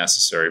really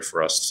necessary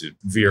for us to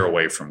veer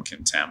away from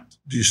contempt.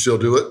 Do you still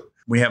do it?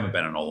 We haven't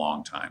been in a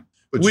long time.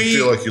 But you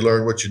feel like you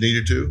learned what you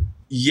needed to?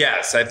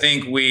 Yes, I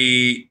think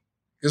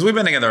because we've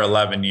been together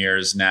 11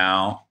 years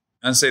now.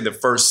 I'd say the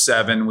first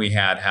 7 we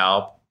had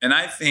help. And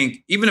I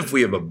think even if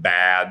we have a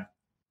bad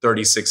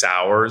 36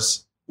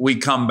 hours, we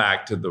come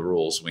back to the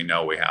rules we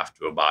know we have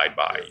to abide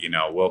by. You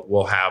know,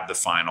 we'll have the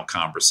final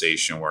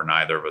conversation where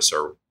neither of us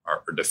are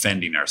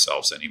defending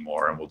ourselves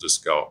anymore. And we'll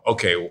just go,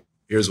 okay,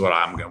 here's what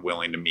I'm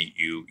willing to meet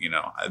you. You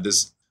know,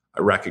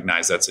 I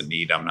recognize that's a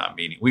need I'm not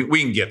meeting.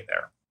 We can get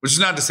there, which is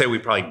not to say we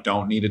probably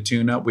don't need a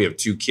tune-up. We have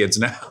 2 kids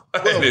now.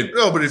 Well,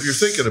 no, but if you're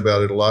thinking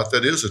about it a lot,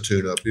 that is a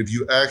tune-up. If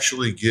you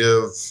actually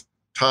give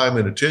time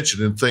and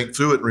attention and think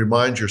through it and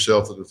remind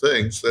yourself of the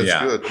things, that's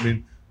good. I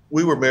mean,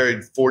 we were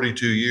married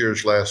 42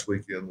 years. Last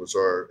weekend was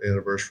our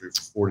anniversary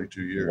for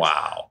 42 years.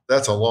 Wow.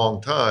 That's a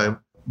long time,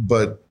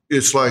 but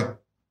it's like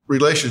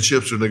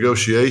relationships are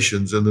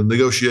negotiations, and the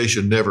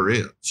negotiation never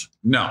ends.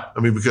 No. I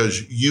mean,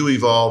 because you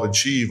evolve and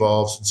she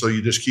evolves, and so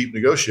you just keep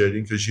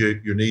negotiating because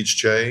your needs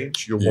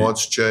change, your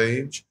wants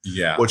change,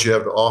 what you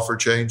have to offer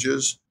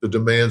changes, the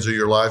demands of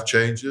your life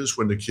changes.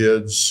 When the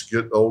kids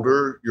get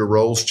older, your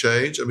roles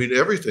change. I mean,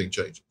 everything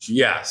changes.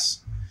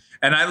 Yes.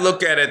 And I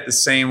look at it the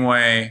same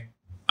way.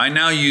 I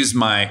now use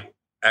my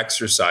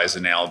exercise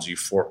analogy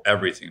for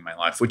everything in my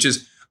life, which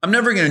is I'm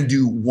never going to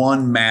do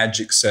one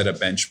magic set of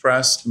bench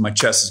press and my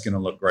chest is going to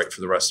look great for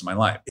the rest of my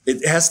life.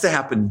 It has to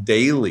happen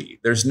daily.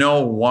 There's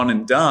no one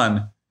and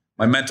done.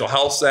 My mental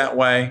health's that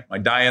way. My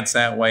diet's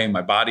that way.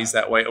 My body's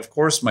that way. Of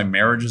course, my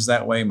marriage is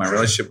that way. My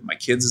relationship with my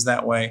kids is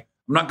that way.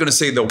 I'm not going to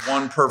say the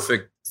one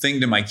perfect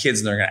thing to my kids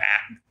and they're going to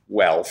act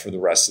well for the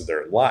rest of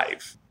their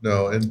life.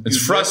 No, and it's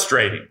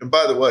frustrating. And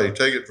by the way,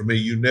 take it from me,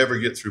 you never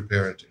get through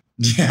parenting.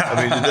 Yeah.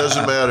 I mean, it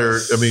doesn't matter.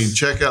 I mean,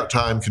 checkout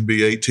time can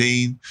be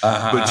 18,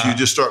 but you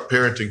just start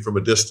parenting from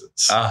a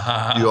distance.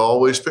 You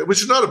always,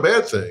 which is not a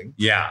bad thing.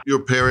 Yeah.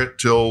 You're a parent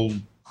till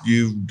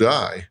you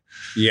die.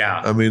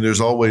 Yeah. I mean, there's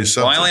always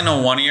something. Well, I only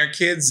know one of your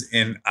kids,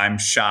 and I'm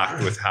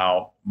shocked with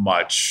how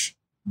much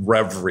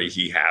reverie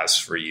he has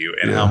for you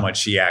and how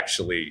much he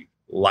actually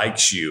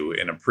likes you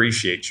and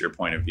appreciates your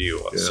point of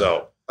view. Yeah.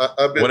 So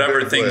I've been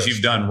whatever things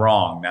you've done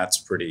wrong, that's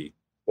pretty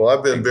Well,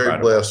 I've been incredible.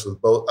 very blessed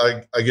with both.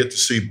 I get to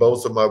see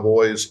both of my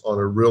boys on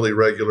a really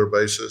regular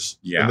basis.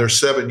 Yeah. And they're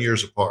 7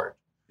 years apart.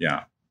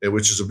 Yeah.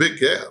 Which is a big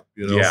gap,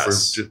 you know,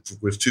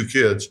 with 2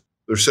 kids.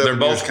 They're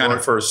both kind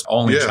of first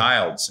only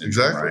child syndrome,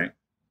 exactly. Right?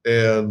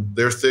 And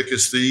they're thick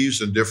as thieves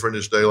and different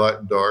as daylight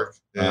and dark.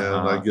 And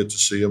I get to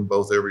see them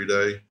both every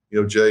day.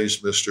 You know,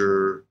 Jay's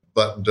Mr.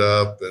 Buttoned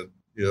Up and,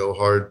 you know,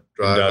 hard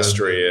driving.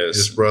 Industrious.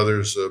 His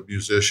brother's a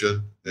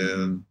musician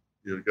and,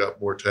 you know,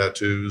 got more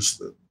tattoos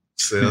than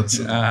sense.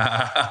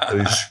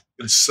 He's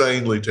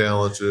insanely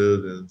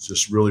talented and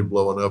just really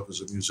blowing up as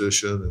a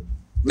musician. And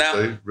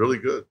now, really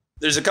good.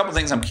 There's a couple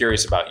things I'm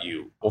curious about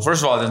you. Well,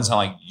 first of all, it doesn't sound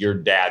like your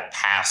dad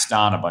passed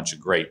on a bunch of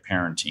great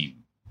parenting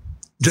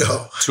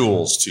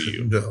tools to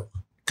you. No.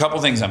 A couple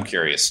things I'm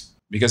curious,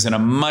 because in a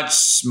much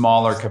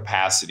smaller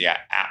capacity, I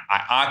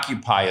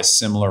occupy a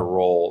similar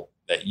role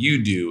that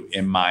you do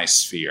in my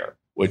sphere,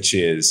 which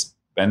is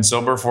been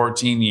sober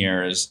 14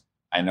 years.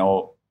 I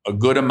know a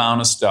good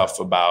amount of stuff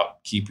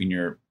about keeping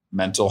your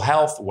mental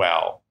health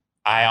well.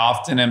 I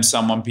often am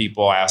someone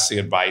people ask the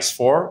advice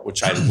for,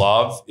 which I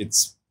love.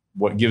 It's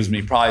what gives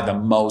me probably the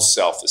most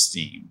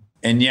self-esteem.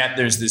 And yet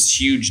there's this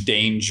huge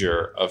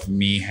danger of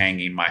me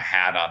hanging my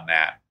hat on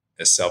that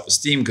as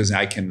self-esteem, because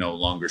I can no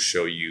longer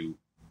show you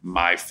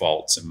my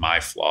faults and my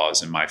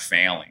flaws and my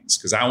failings,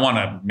 because I want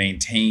to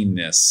maintain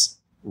this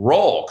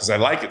role because I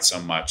like it so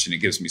much and it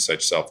gives me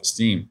such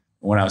self-esteem.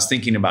 When I was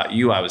thinking about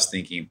you, I was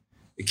thinking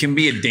it can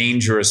be a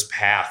dangerous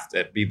path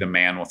to be the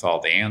man with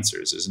all the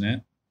answers, isn't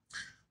it?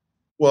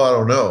 Well, I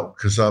don't know,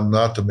 because I'm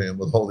not the man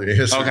with all the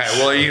answers. Okay,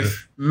 well,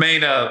 you've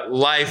made a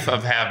life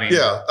of having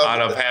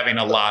out of having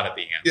a lot of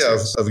the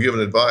answers. Yeah, I've given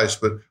advice,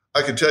 but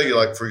I can tell you,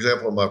 like, for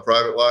example, in my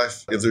private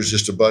life, if there's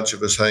just a bunch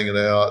of us hanging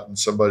out and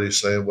somebody's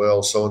saying,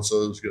 well,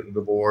 so-and-so's getting a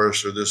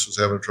divorce or this is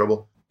having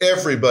trouble,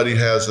 everybody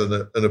has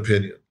an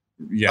opinion.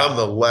 Yeah. I'm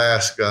the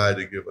last guy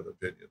to give an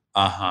opinion.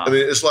 I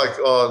mean, it's like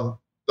on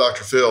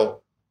Dr. Phil,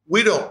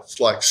 we don't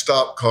like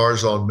stop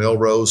cars on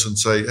Melrose and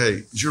say,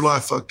 hey, is your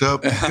life fucked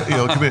up? You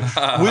know, come in.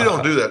 We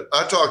don't do that.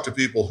 I talk to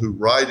people who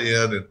write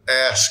in and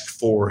ask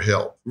for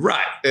help.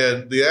 Right.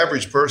 And the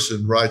average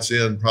person writes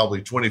in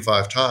probably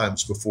 25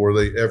 times before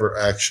they ever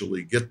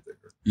actually get there.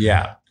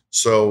 Yeah.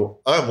 So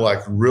I'm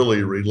like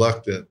really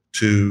reluctant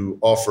to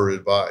offer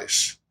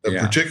advice,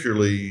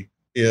 particularly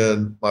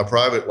in my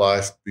private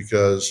life,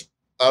 because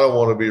I don't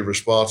want to be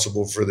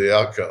responsible for the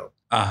outcome.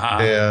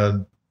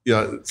 And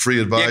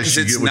free advice,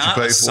 you get what you pay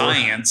for. It's not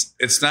science.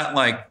 It's not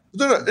like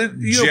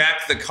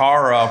jack the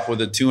car up with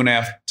a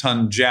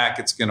 2.5-ton jack.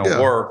 It's going to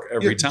work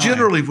every time.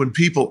 Generally, when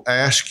people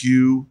ask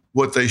you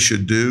what they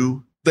should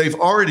do, they've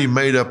already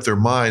made up their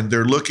mind.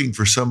 They're looking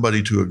for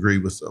somebody to agree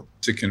with them.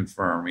 To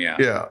confirm,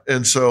 Yeah.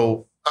 And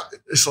so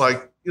it's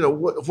like,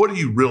 what do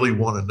you really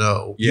want to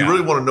know? Yeah. You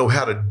really want to know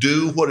how to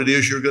do what it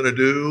is you're going to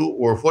do?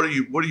 Or what are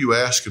you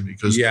asking me?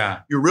 Because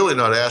you're really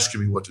not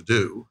asking me what to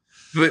do.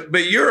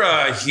 But you're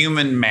a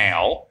human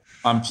male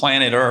on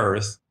planet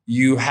Earth.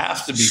 You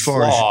have to be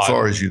flawed. As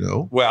far as you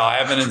know. Well, I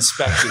haven't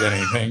inspected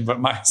anything,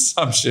 but my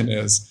assumption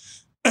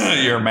is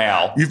you're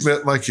male. You've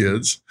met my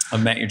kids.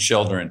 I've met your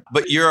children.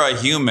 But you're a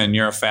human.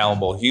 You're a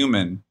fallible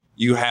human.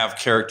 You have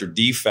character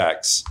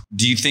defects.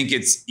 Do you think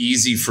it's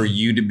easy for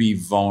you to be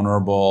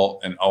vulnerable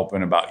and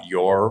open about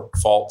your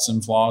faults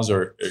and flaws?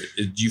 Or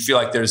do you feel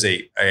like there's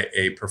a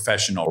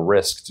professional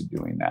risk to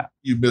doing that?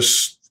 You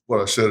miss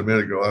what I said a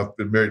minute ago. I've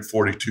been married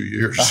 42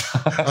 years.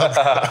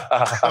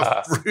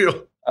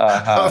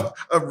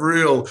 I'm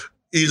real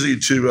easy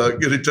to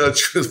get in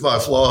touch with my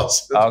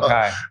flaws.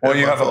 Okay. Well,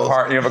 you have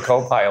a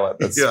co-pilot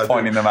that's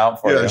pointing them out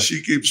for you. Yeah,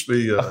 she keeps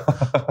me.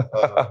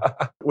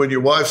 When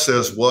your wife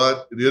says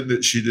what, isn't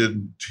it? She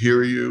didn't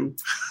hear you.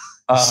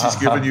 She's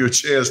giving you a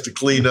chance to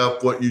clean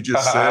up what you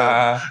just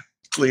said.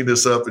 Clean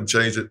this up and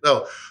change it.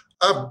 No,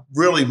 I've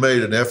really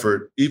made an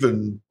effort,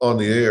 even on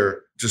the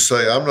air, to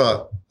say I'm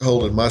not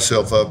holding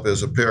myself up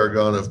as a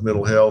paragon of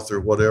mental health or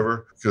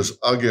whatever, because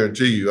I'll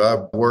guarantee you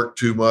I work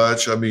too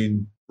much. I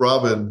mean,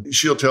 Robin,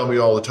 she'll tell me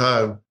all the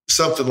time,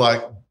 something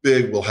like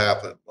big will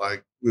happen,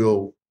 like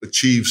we'll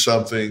achieve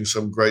something,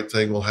 some great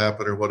thing will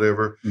happen or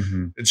whatever.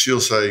 Mm-hmm. And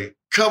she'll say,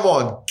 come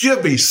on,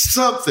 give me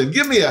something.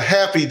 Give me a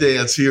happy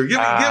dance here. Give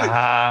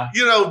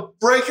me,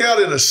 break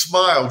out in a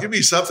smile. Give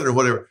me something or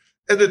whatever.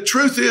 And the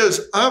truth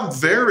is, I'm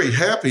very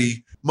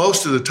happy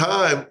most of the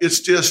time.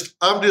 It's just,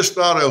 I'm just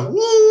not a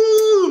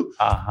woo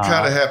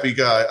kind of happy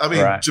guy. I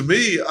mean, to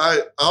me,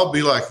 I'll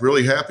be like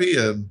really happy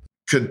and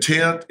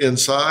content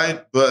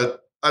inside,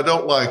 but I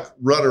don't like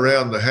run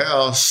around the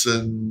house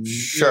and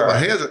my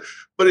hands.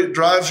 But it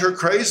drives her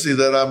crazy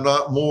that I'm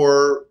not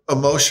more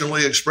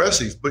emotionally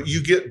expressive. But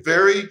you get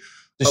very.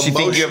 Does she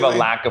think you have a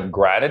lack of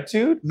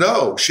gratitude?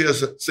 No, she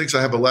thinks I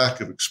have a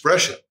lack of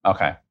expression.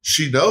 Okay.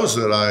 She knows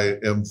that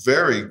I am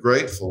very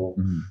grateful,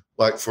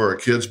 like for our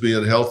kids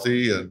being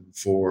healthy and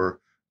for,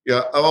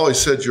 I've always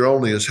said you're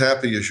only as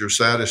happy as your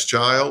saddest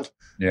child.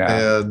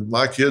 Yeah. And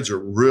my kids are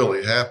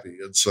really happy.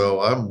 And so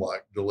I'm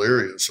like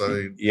delirious. I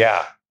mean,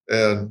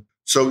 and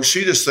so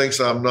she just thinks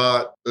I'm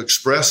not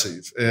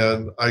expressive.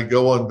 And I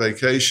go on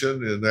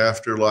vacation and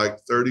after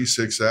like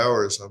 36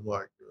 hours, I'm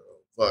like, oh,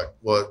 fuck,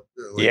 what?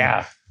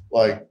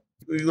 Like,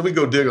 let me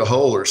go dig a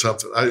hole or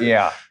something.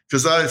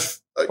 Because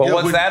But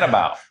what's that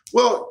about?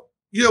 Well,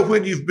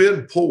 when you've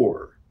been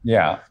poor.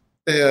 Yeah.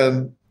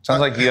 And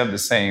sounds like you have the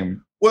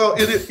same. Well,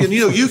 and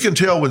you can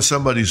tell when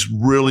somebody's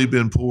really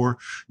been poor,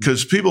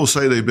 because people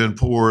say they've been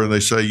poor and they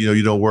say,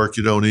 you don't work,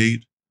 you don't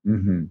eat.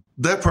 Mm-hmm.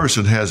 That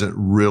person hasn't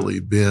really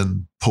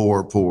been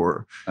poor,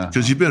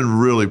 because you've been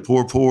really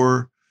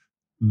poor.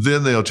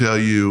 Then they'll tell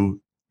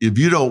you, if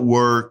you don't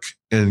work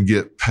and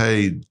get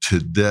paid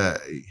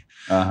today,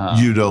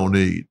 you don't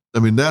eat. I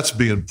mean, that's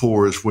being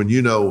poor, is when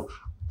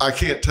I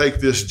can't take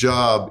this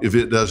job if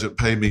it doesn't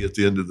pay me at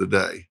the end of the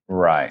day.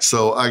 Right.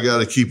 So I got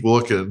to keep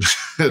looking.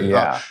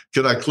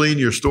 Can I clean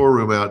your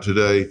storeroom out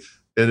today?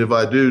 And if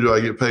I do I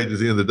get paid at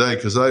the end of the day?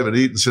 Because I haven't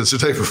eaten since the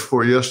day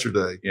before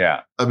yesterday.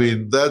 Yeah. I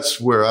mean, that's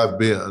where I've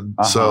been.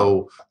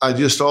 So I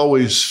just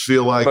always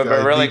feel like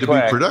I really need to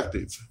be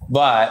productive.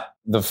 But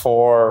the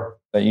 4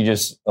 that you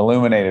just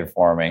illuminated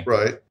for me.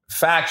 Right.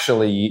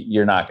 Factually,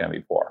 you're not going to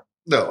be poor.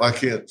 No, I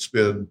can't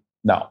spend.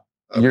 No,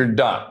 you're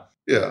done.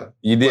 Yeah.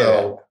 You did.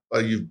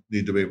 Well, you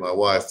need to be my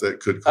wife. That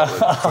could call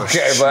it.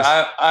 Okay, but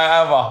I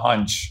have a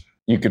hunch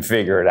you could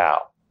figure it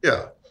out.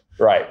 Yeah.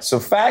 Right. So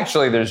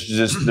factually,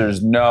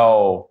 there's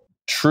no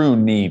true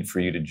need for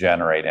you to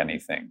generate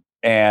anything.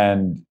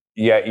 And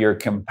yet you're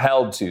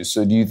compelled to.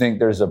 So do you think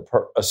there's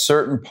a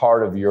certain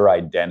part of your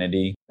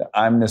identity that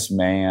I'm this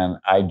man,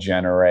 I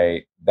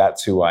generate,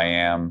 that's who I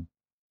am,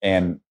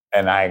 and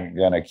I'm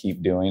going to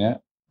keep doing it?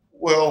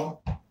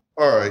 Well,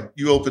 all right.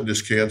 You opened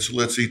this can, so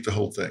let's eat the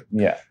whole thing.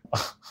 Yeah.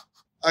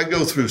 I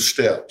go through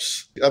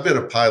steps. I've been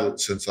a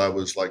pilot since I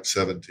was like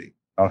 17.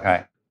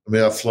 Okay. I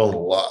mean, I've flown a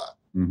lot.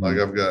 Mm-hmm. Like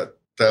I've got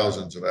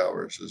thousands of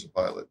hours as a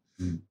pilot,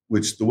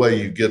 which the way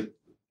you get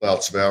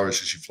lots of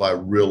hours is you fly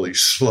really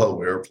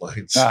slow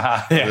airplanes.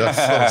 I've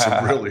flown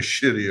some really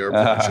shitty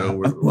airplanes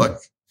over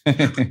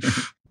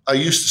I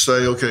used to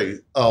say, okay,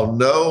 I'll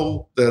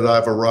know that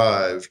I've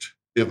arrived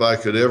if I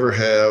could ever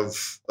have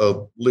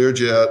a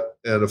Learjet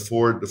and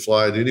afford to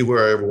fly it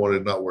anywhere I ever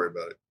wanted, not worry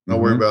about it. Not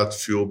worry about the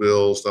fuel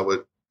bills.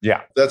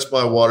 That's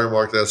my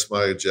watermark. That's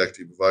my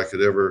objective. If I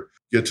could ever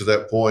get to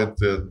that point,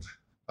 then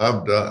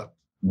I'm done.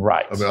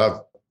 Right. I mean, I've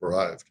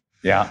arrived.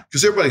 Yeah.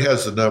 Because everybody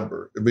has the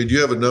number. I mean, do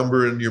you have a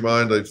number in your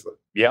mind?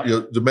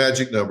 The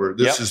magic number.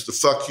 This is the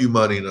fuck you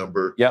money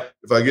number. Yep.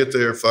 If I get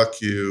there, fuck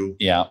you.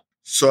 Yeah.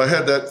 So I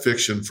had that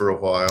fiction for a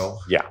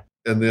while. Yeah.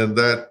 And then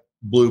that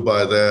blew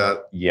by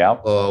that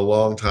a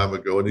long time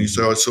ago. And you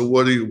say, so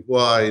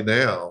why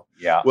now?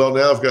 Yeah. Well,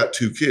 now I've got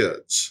 2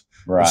 kids.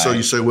 Right. So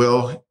you say,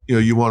 well,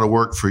 you want to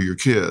work for your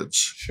kids.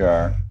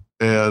 Sure.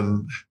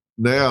 And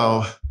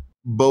now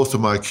both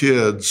of my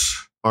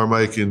kids are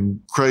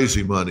making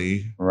crazy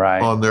money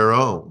on their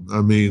own.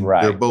 I mean,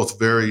 they're both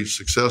very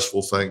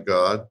successful, thank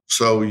God.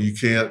 So you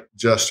can't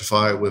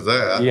justify it with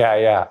that.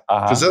 Yeah.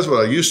 Because that's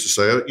what I used to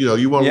say.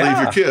 You want to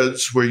leave your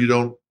kids where you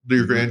don't,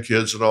 your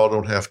grandkids and all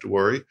don't have to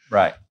worry.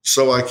 Right.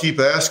 So I keep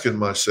asking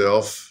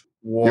myself,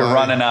 why? You're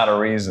running out of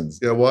reasons.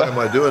 Yeah, why am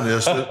I doing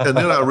this? And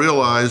then I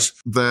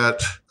realized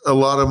that a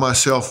lot of my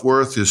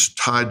self-worth is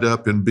tied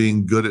up in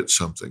being good at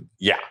something.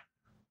 Yeah.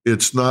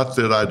 It's not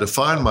that I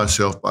define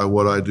myself by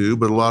what I do,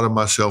 but a lot of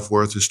my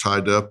self-worth is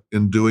tied up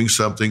in doing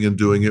something and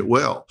doing it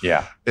well.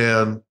 Yeah.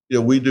 And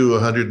we do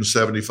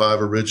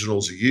 175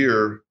 originals a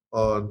year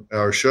on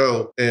our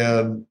show.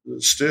 And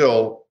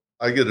still,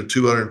 I get a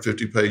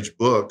 250-page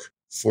book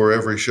for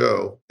every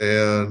show.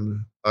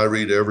 And I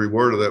read every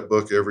word of that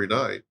book every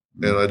night.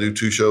 And I do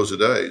 2 shows a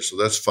day. So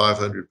that's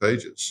 500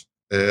 pages.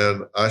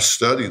 And I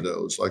study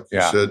those. Like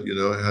you said,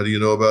 how do you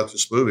know about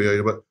this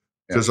movie?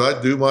 Because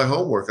I do my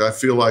homework. I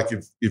feel like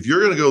if you're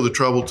going to go the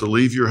trouble to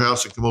leave your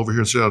house and come over here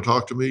and sit down and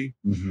talk to me,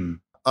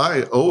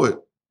 I owe it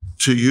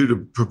to you to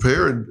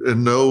prepare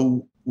and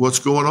know what's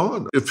going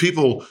on. If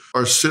people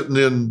are sitting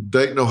in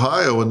Dayton,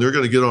 Ohio, and they're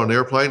going to get on an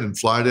airplane and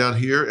fly down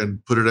here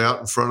and put it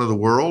out in front of the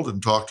world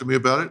and talk to me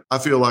about it, I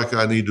feel like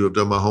I need to have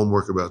done my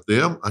homework about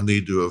them. I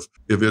need to have,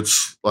 if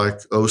it's like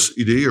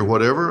OCD or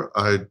whatever,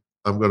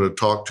 I'm going to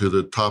talk to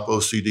the top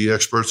OCD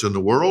experts in the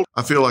world.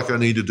 I feel like I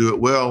need to do it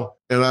well,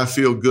 and I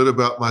feel good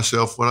about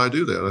myself when I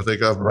do that. I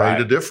think I've made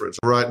a difference.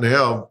 Right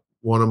now,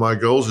 one of my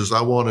goals is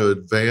I want to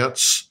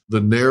advance the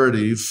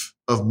narrative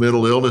of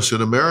mental illness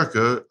in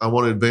America. I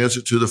want to advance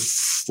it to the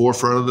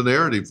forefront of the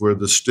narrative where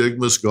the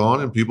stigma's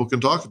gone and people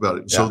can talk about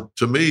it. Yeah. So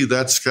to me,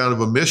 that's kind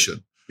of a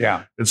mission.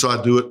 Yeah. And so I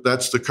do it.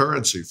 That's the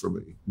currency for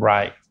me.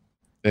 Right.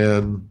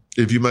 And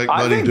if you make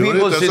money doing it,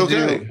 that's okay. People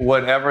should do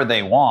whatever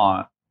they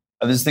want.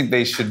 I just think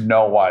they should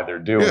know why they're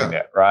doing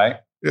it, right?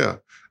 Yeah.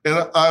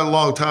 And I, a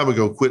long time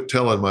ago, quit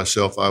telling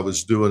myself I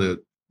was doing it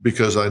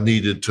because I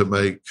needed to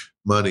make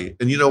money.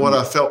 And you know what?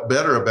 I felt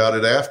better about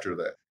it after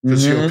that.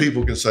 Because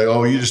people can say,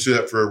 oh, you just do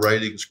that for a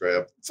ratings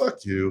grab.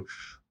 Fuck you.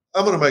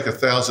 I'm going to make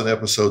 1,000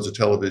 episodes of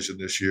television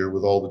this year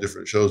with all the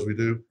different shows we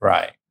do.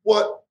 Right.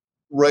 What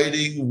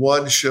rating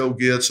one show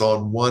gets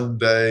on one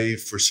day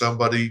for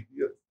somebody,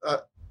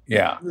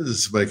 this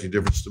is making a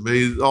difference to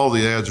me. All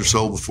the ads are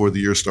sold before the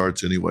year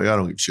starts anyway. I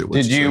don't give a shit what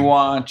Did you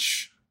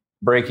watch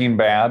Breaking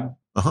Bad?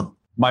 Uh-huh.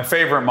 My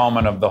favorite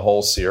moment of the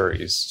whole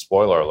series,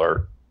 spoiler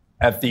alert,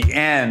 at the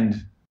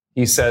end,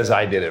 he says,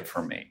 I did it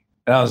for me.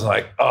 And I was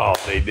like, oh,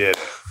 they did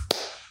it.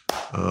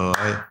 Do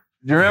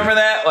you remember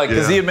that? Like,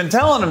 because he had been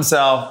telling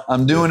himself,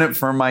 I'm doing it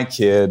for my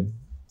kid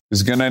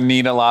who's going to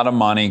need a lot of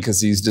money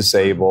because he's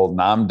disabled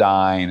and I'm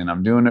dying and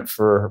I'm doing it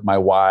for my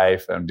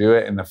wife. And I'm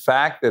doing it. And the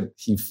fact that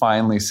he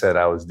finally said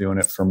I was doing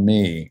it for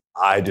me,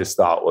 I just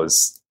thought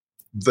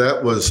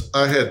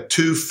I had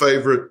 2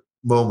 favorite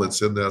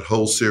moments in that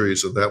whole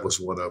series, and that was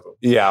one of them.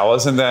 Yeah.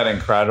 Wasn't that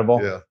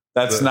incredible? Yeah.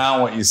 That's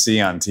not what you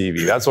see on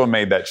TV. That's what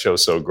made that show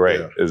so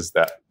great is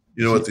that.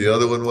 You know what the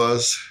other one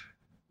was?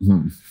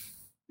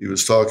 He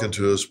was talking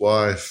to his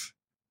wife,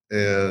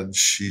 and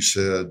she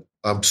said,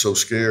 I'm so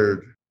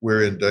scared.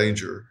 We're in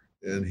danger.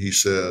 And he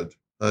said,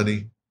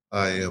 honey,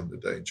 I am the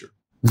danger.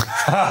 And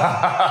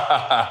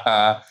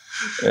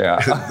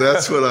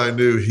that's when I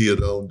knew he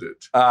had owned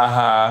it.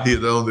 He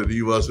had owned it.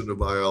 He wasn't a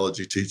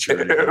biology teacher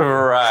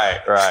anymore.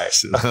 Right. He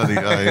said, honey,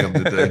 I am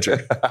the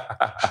danger.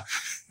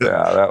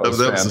 That was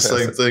the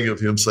same thing of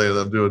him saying,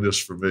 I'm doing this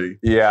for me.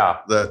 Yeah.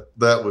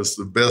 That was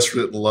the best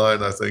written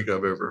line I think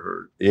I've ever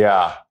heard.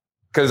 Yeah.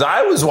 Because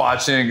I was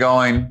watching it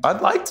going,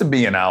 I'd like to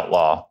be an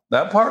outlaw.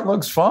 That part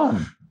looks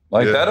fun.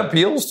 That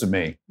appeals to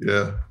me.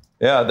 Yeah.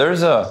 Yeah.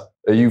 There's a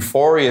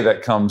euphoria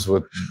that comes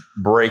with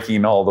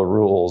breaking all the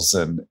rules.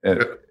 And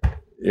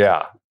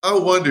I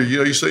wonder,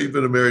 you say you've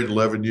been married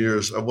 11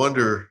 years. I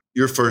wonder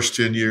your first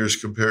 10 years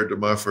compared to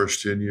my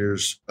first 10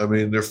 years. I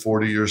mean, they're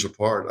 40 years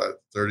apart,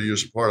 30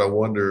 years apart. I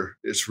wonder,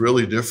 it's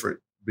really different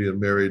being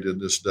married in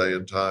this day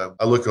and time.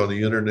 I look on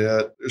the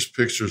internet, there's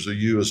pictures of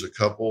you as a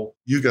couple.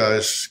 You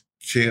guys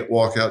can't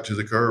walk out to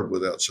the curb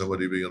without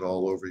somebody being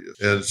all over you.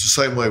 And it's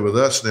the same way with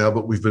us now,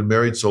 but we've been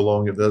married so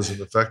long it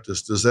doesn't affect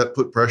us. Does that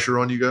put pressure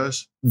on you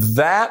guys?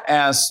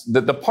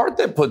 The part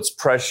that puts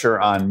pressure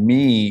on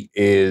me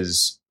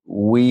is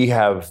we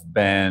have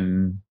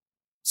been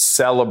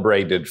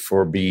celebrated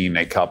for being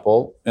a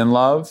couple in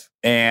love.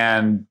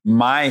 And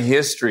my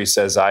history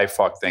says I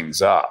fuck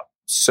things up.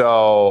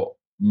 So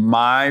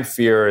my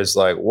fear is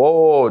like,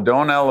 whoa,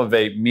 don't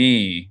elevate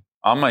me.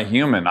 I'm a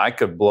human. I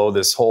could blow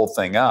this whole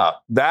thing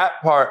up. That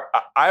part,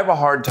 I have a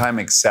hard time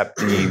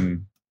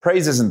accepting.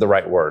 Praise isn't the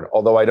right word,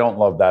 although I don't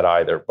love that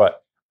either.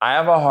 But I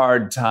have a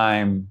hard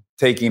time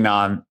taking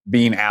on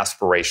being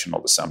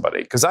aspirational to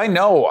somebody because I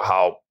know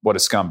what a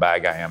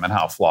scumbag I am and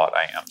how flawed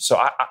I am.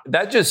 So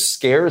that just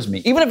scares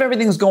me. Even if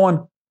everything's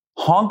going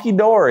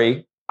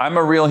honky-dory, I'm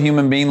a real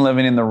human being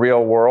living in the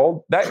real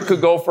world. That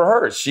could go for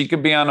her. She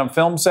could be on a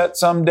film set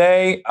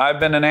someday. I've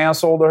been an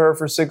asshole to her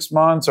for 6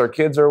 months, or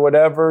kids or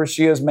whatever.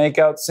 She has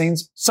makeout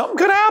scenes. Something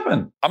could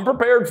happen. I'm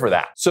prepared for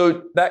that.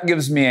 So that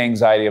gives me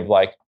anxiety of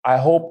like, I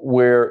hope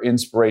we're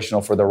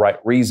inspirational for the right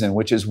reason,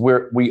 which is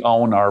we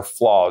own our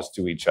flaws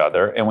to each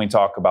other and we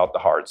talk about the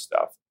hard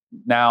stuff.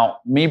 Now,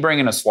 me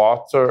bringing a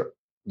sloth to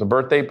the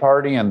birthday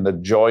party and the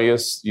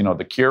joyous, the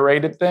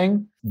curated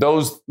thing,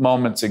 those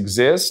moments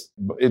exist.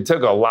 It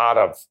took a lot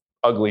of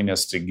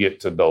ugliness to get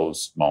to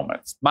those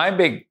moments. My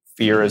big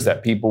fear is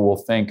that people will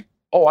think,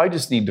 oh, I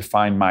just need to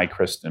find my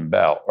Kristen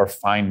Bell or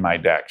find my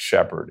Dax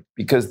Shepard,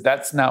 because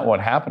that's not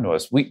what happened to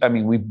us. We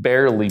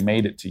barely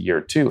made it to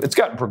year 2. It's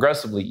gotten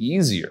progressively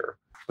easier,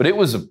 but it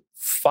was a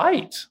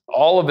fight.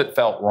 All of it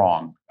felt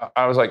wrong.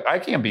 I was like, I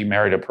can't be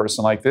married to a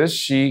person like this.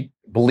 She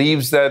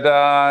believes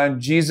that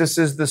Jesus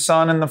is the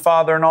Son and the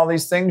Father and all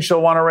these things.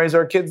 She'll want to raise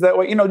our kids that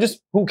way. You know, just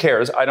who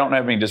cares? I don't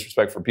have any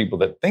disrespect for people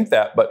that think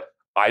that, but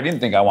I didn't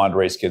think I wanted to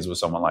raise kids with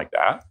someone like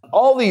that.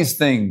 All these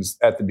things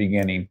at the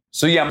beginning.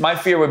 So yeah, my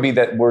fear would be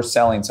that we're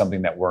selling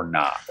something that we're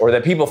not, or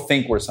that people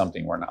think we're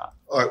something we're not.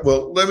 All right.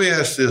 Well, let me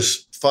ask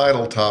this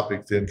final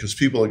topic then, because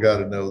people have got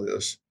to know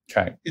this.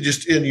 Okay.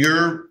 Just in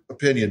your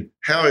opinion,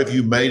 how have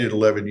you made it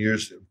 11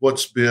 years?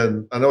 What's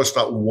been, I know it's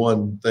not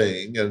one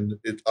thing, and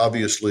it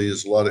obviously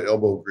is a lot of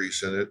elbow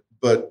grease in it,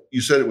 but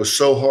you said it was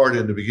so hard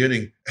in the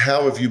beginning.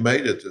 How have you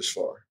made it this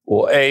far?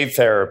 Well,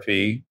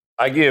 therapy.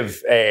 I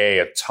give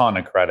AA a ton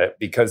of credit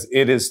because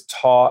it has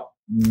taught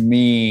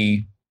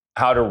me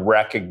how to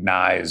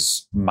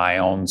recognize my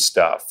own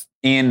stuff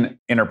in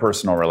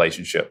interpersonal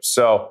relationships.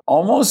 So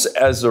almost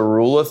as a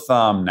rule of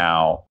thumb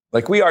now,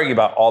 like we argue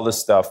about all the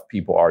stuff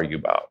people argue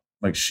about.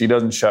 Like she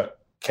doesn't shut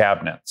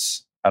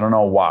cabinets. I don't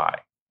know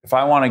why. If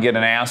I want to get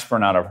an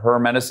aspirin out of her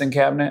medicine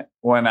cabinet,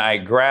 when I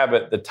grab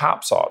it, the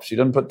top's off. She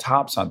doesn't put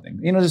tops on things.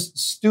 You know, just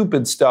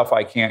stupid stuff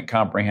I can't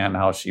comprehend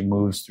how she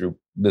moves through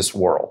this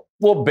world.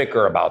 We'll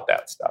bicker about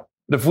that stuff.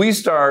 But if we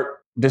start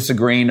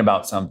disagreeing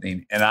about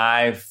something and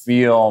I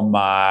feel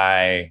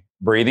my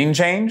breathing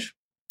change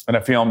and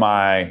I feel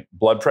my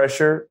blood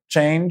pressure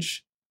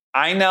change,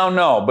 I now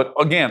know, but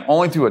again,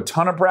 only through a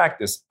ton of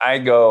practice, I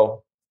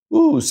go,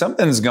 ooh,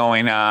 something's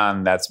going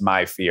on. That's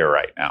my fear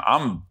right now.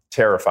 I'm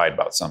terrified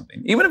about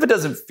something. Even if it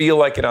doesn't feel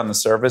like it on the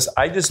surface,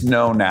 I just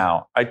know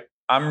now.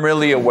 I'm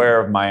really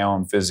aware of my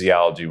own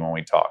physiology when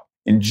we talk.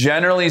 And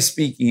generally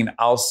speaking,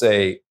 I'll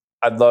say,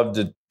 I'd love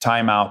to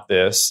time out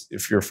this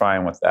if you're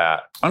fine with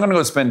that. I'm going to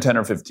go spend 10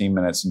 or 15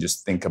 minutes and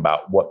just think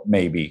about what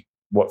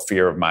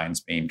fear of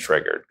mine's being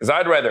triggered. Because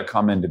I'd rather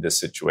come into this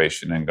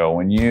situation and go,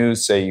 when you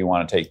say you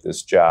want to take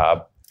this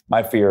job,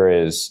 my fear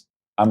is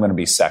I'm going to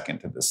be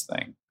second to this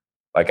thing.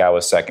 Like I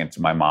was second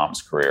to my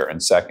mom's career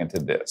and second to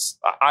this.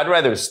 I'd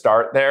rather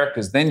start there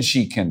because then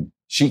she can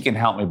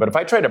help me. But if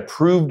I try to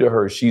prove to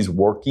her she's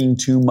working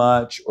too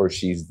much or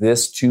she's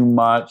this too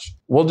much,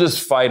 we'll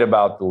just fight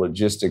about the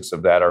logistics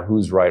of that or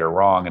who's right or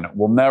wrong. And it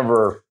will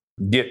never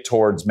get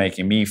towards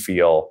making me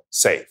feel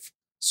safe.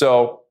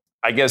 So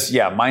I guess,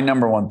 yeah, my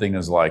number one thing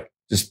is like,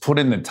 just put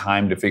in the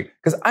time to figure,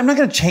 because I'm not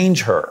going to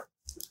change her.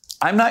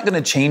 I'm not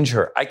going to change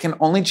her. I can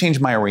only change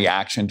my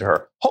reaction to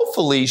her.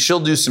 Hopefully she'll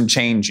do some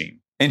changing.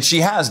 And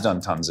she has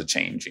done tons of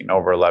changing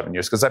over 11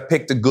 years because I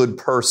picked a good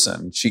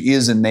person. She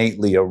is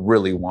innately a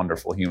really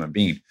wonderful human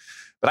being.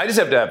 But I just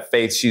have to have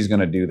faith she's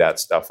going to do that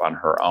stuff on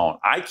her own.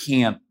 I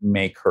can't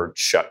make her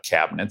shut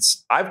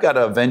cabinets. I've got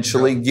to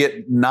eventually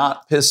get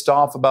not pissed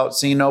off about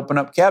seeing open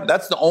up cabinets.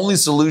 That's the only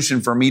solution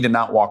for me to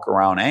not walk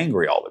around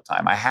angry all the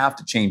time. I have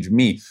to change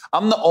me.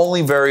 I'm the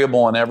only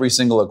variable in every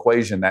single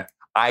equation that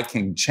I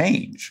can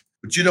change.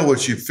 But you know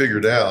what you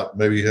figured out,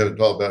 maybe you haven't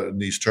talked about it in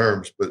these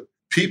terms, but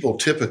people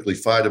typically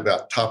fight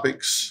about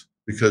topics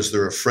because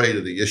they're afraid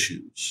of the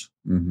issues.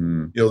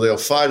 Mm-hmm. You know, they'll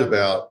fight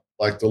about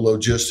like the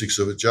logistics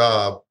of a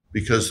job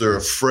because they're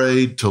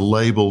afraid to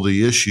label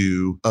the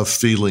issue of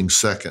feeling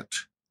second.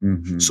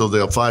 Mm-hmm. So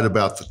they'll fight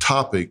about the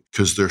topic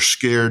because they're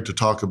scared to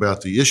talk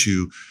about the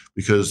issue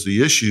because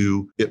the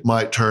issue, it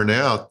might turn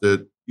out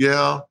that,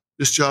 yeah,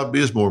 this job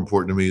is more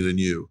important to me than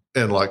you.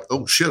 And like,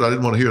 oh shit, I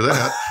didn't want to hear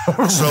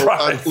that. So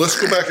right. Let's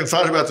go back and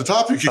fight about the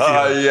topic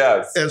again.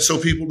 Yes. And so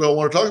people don't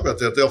want to talk about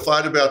that. They'll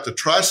fight about the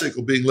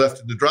tricycle being left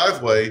in the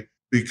driveway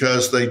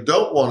because they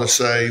don't want to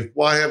say,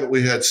 why haven't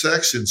we had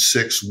sex in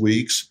 6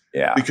 weeks?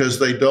 Yeah. Because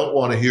they don't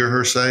want to hear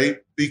her say,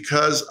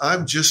 because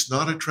I'm just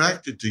not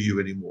attracted to you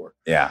anymore.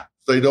 Yeah.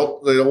 They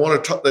don't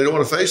want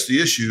to face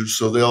the issue,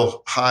 so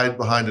they'll hide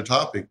behind the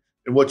topic.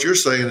 And what you're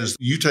saying is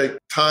you take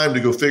time to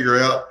go figure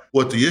out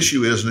what the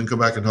issue is and then come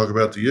back and talk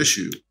about the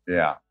issue.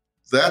 Yeah.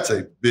 That's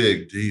a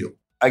big deal.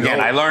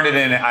 Again, I learned it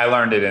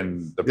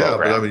in the program. Yeah,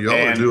 but I mean,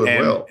 y'all are doing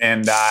well.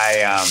 And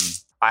I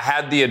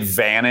had the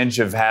advantage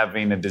of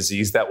having a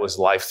disease that was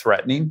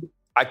life-threatening.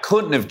 I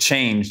couldn't have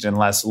changed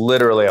unless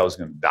literally I was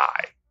going to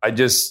die.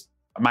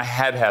 My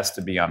head has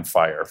to be on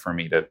fire for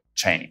me to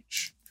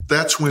change.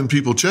 That's when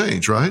people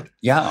change, right?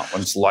 Yeah,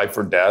 when it's life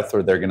or death,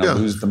 or they're going to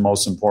lose the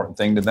most important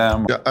thing to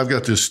them. Yeah, I've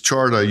got this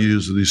chart I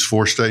use of these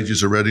 4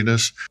 stages of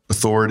readiness.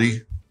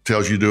 Authority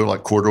tells you to do it,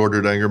 like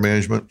court-ordered anger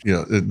management. You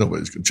know,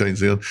 nobody's going to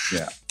change then.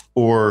 Yeah.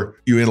 Or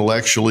you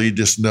intellectually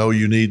just know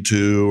you need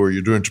to, or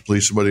you're doing it to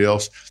please somebody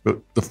else. But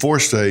the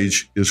 4th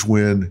stage is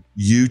when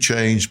you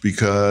change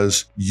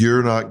because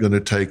you're not going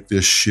to take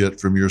this shit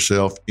from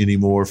yourself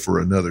anymore for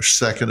another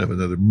second, of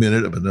another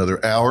minute, of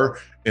another hour.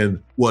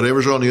 And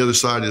whatever's on the other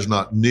side is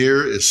not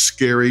near as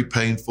scary,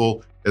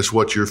 painful as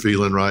what you're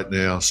feeling right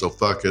now. So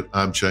fuck it.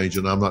 I'm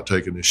changing. I'm not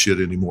taking this shit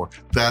anymore.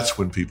 That's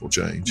when people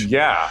change.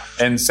 Yeah.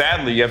 And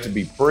sadly, you have to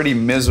be pretty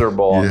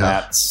miserable in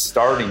that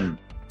starting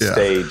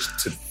stage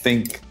to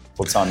think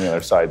what's on the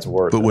other side's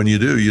worth. But when you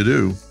do, you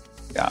do.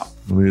 Yeah.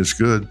 I mean, it's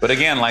good. But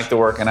again, like the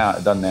working out,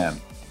 it doesn't end.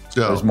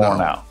 There's more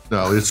now.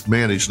 No, it's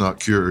managed, not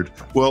cured.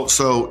 Well,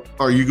 so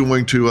are you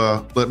going to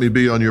let me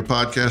be on your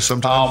podcast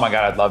sometime? Oh my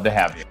God, I'd love to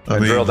have you. I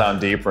mean, drill down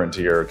deeper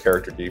into your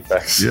character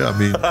defects. Yeah, I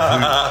mean,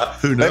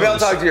 who knows? Maybe I'll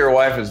talk to your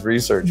wife as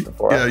research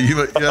before. Yeah,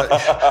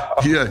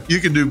 you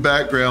can do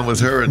background with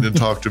her and then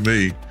talk to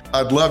me.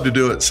 I'd love to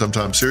do it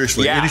sometime.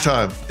 Seriously,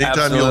 anytime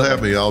absolutely. You'll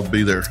have me, I'll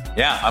be there.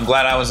 Yeah, I'm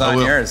glad I was on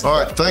yours. All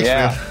right, thanks,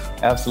 man.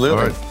 Absolutely.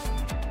 All right.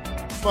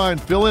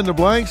 Find Fill in the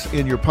Blanks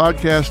in your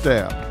podcast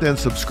app. Then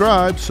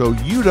subscribe so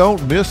you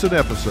don't miss an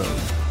episode.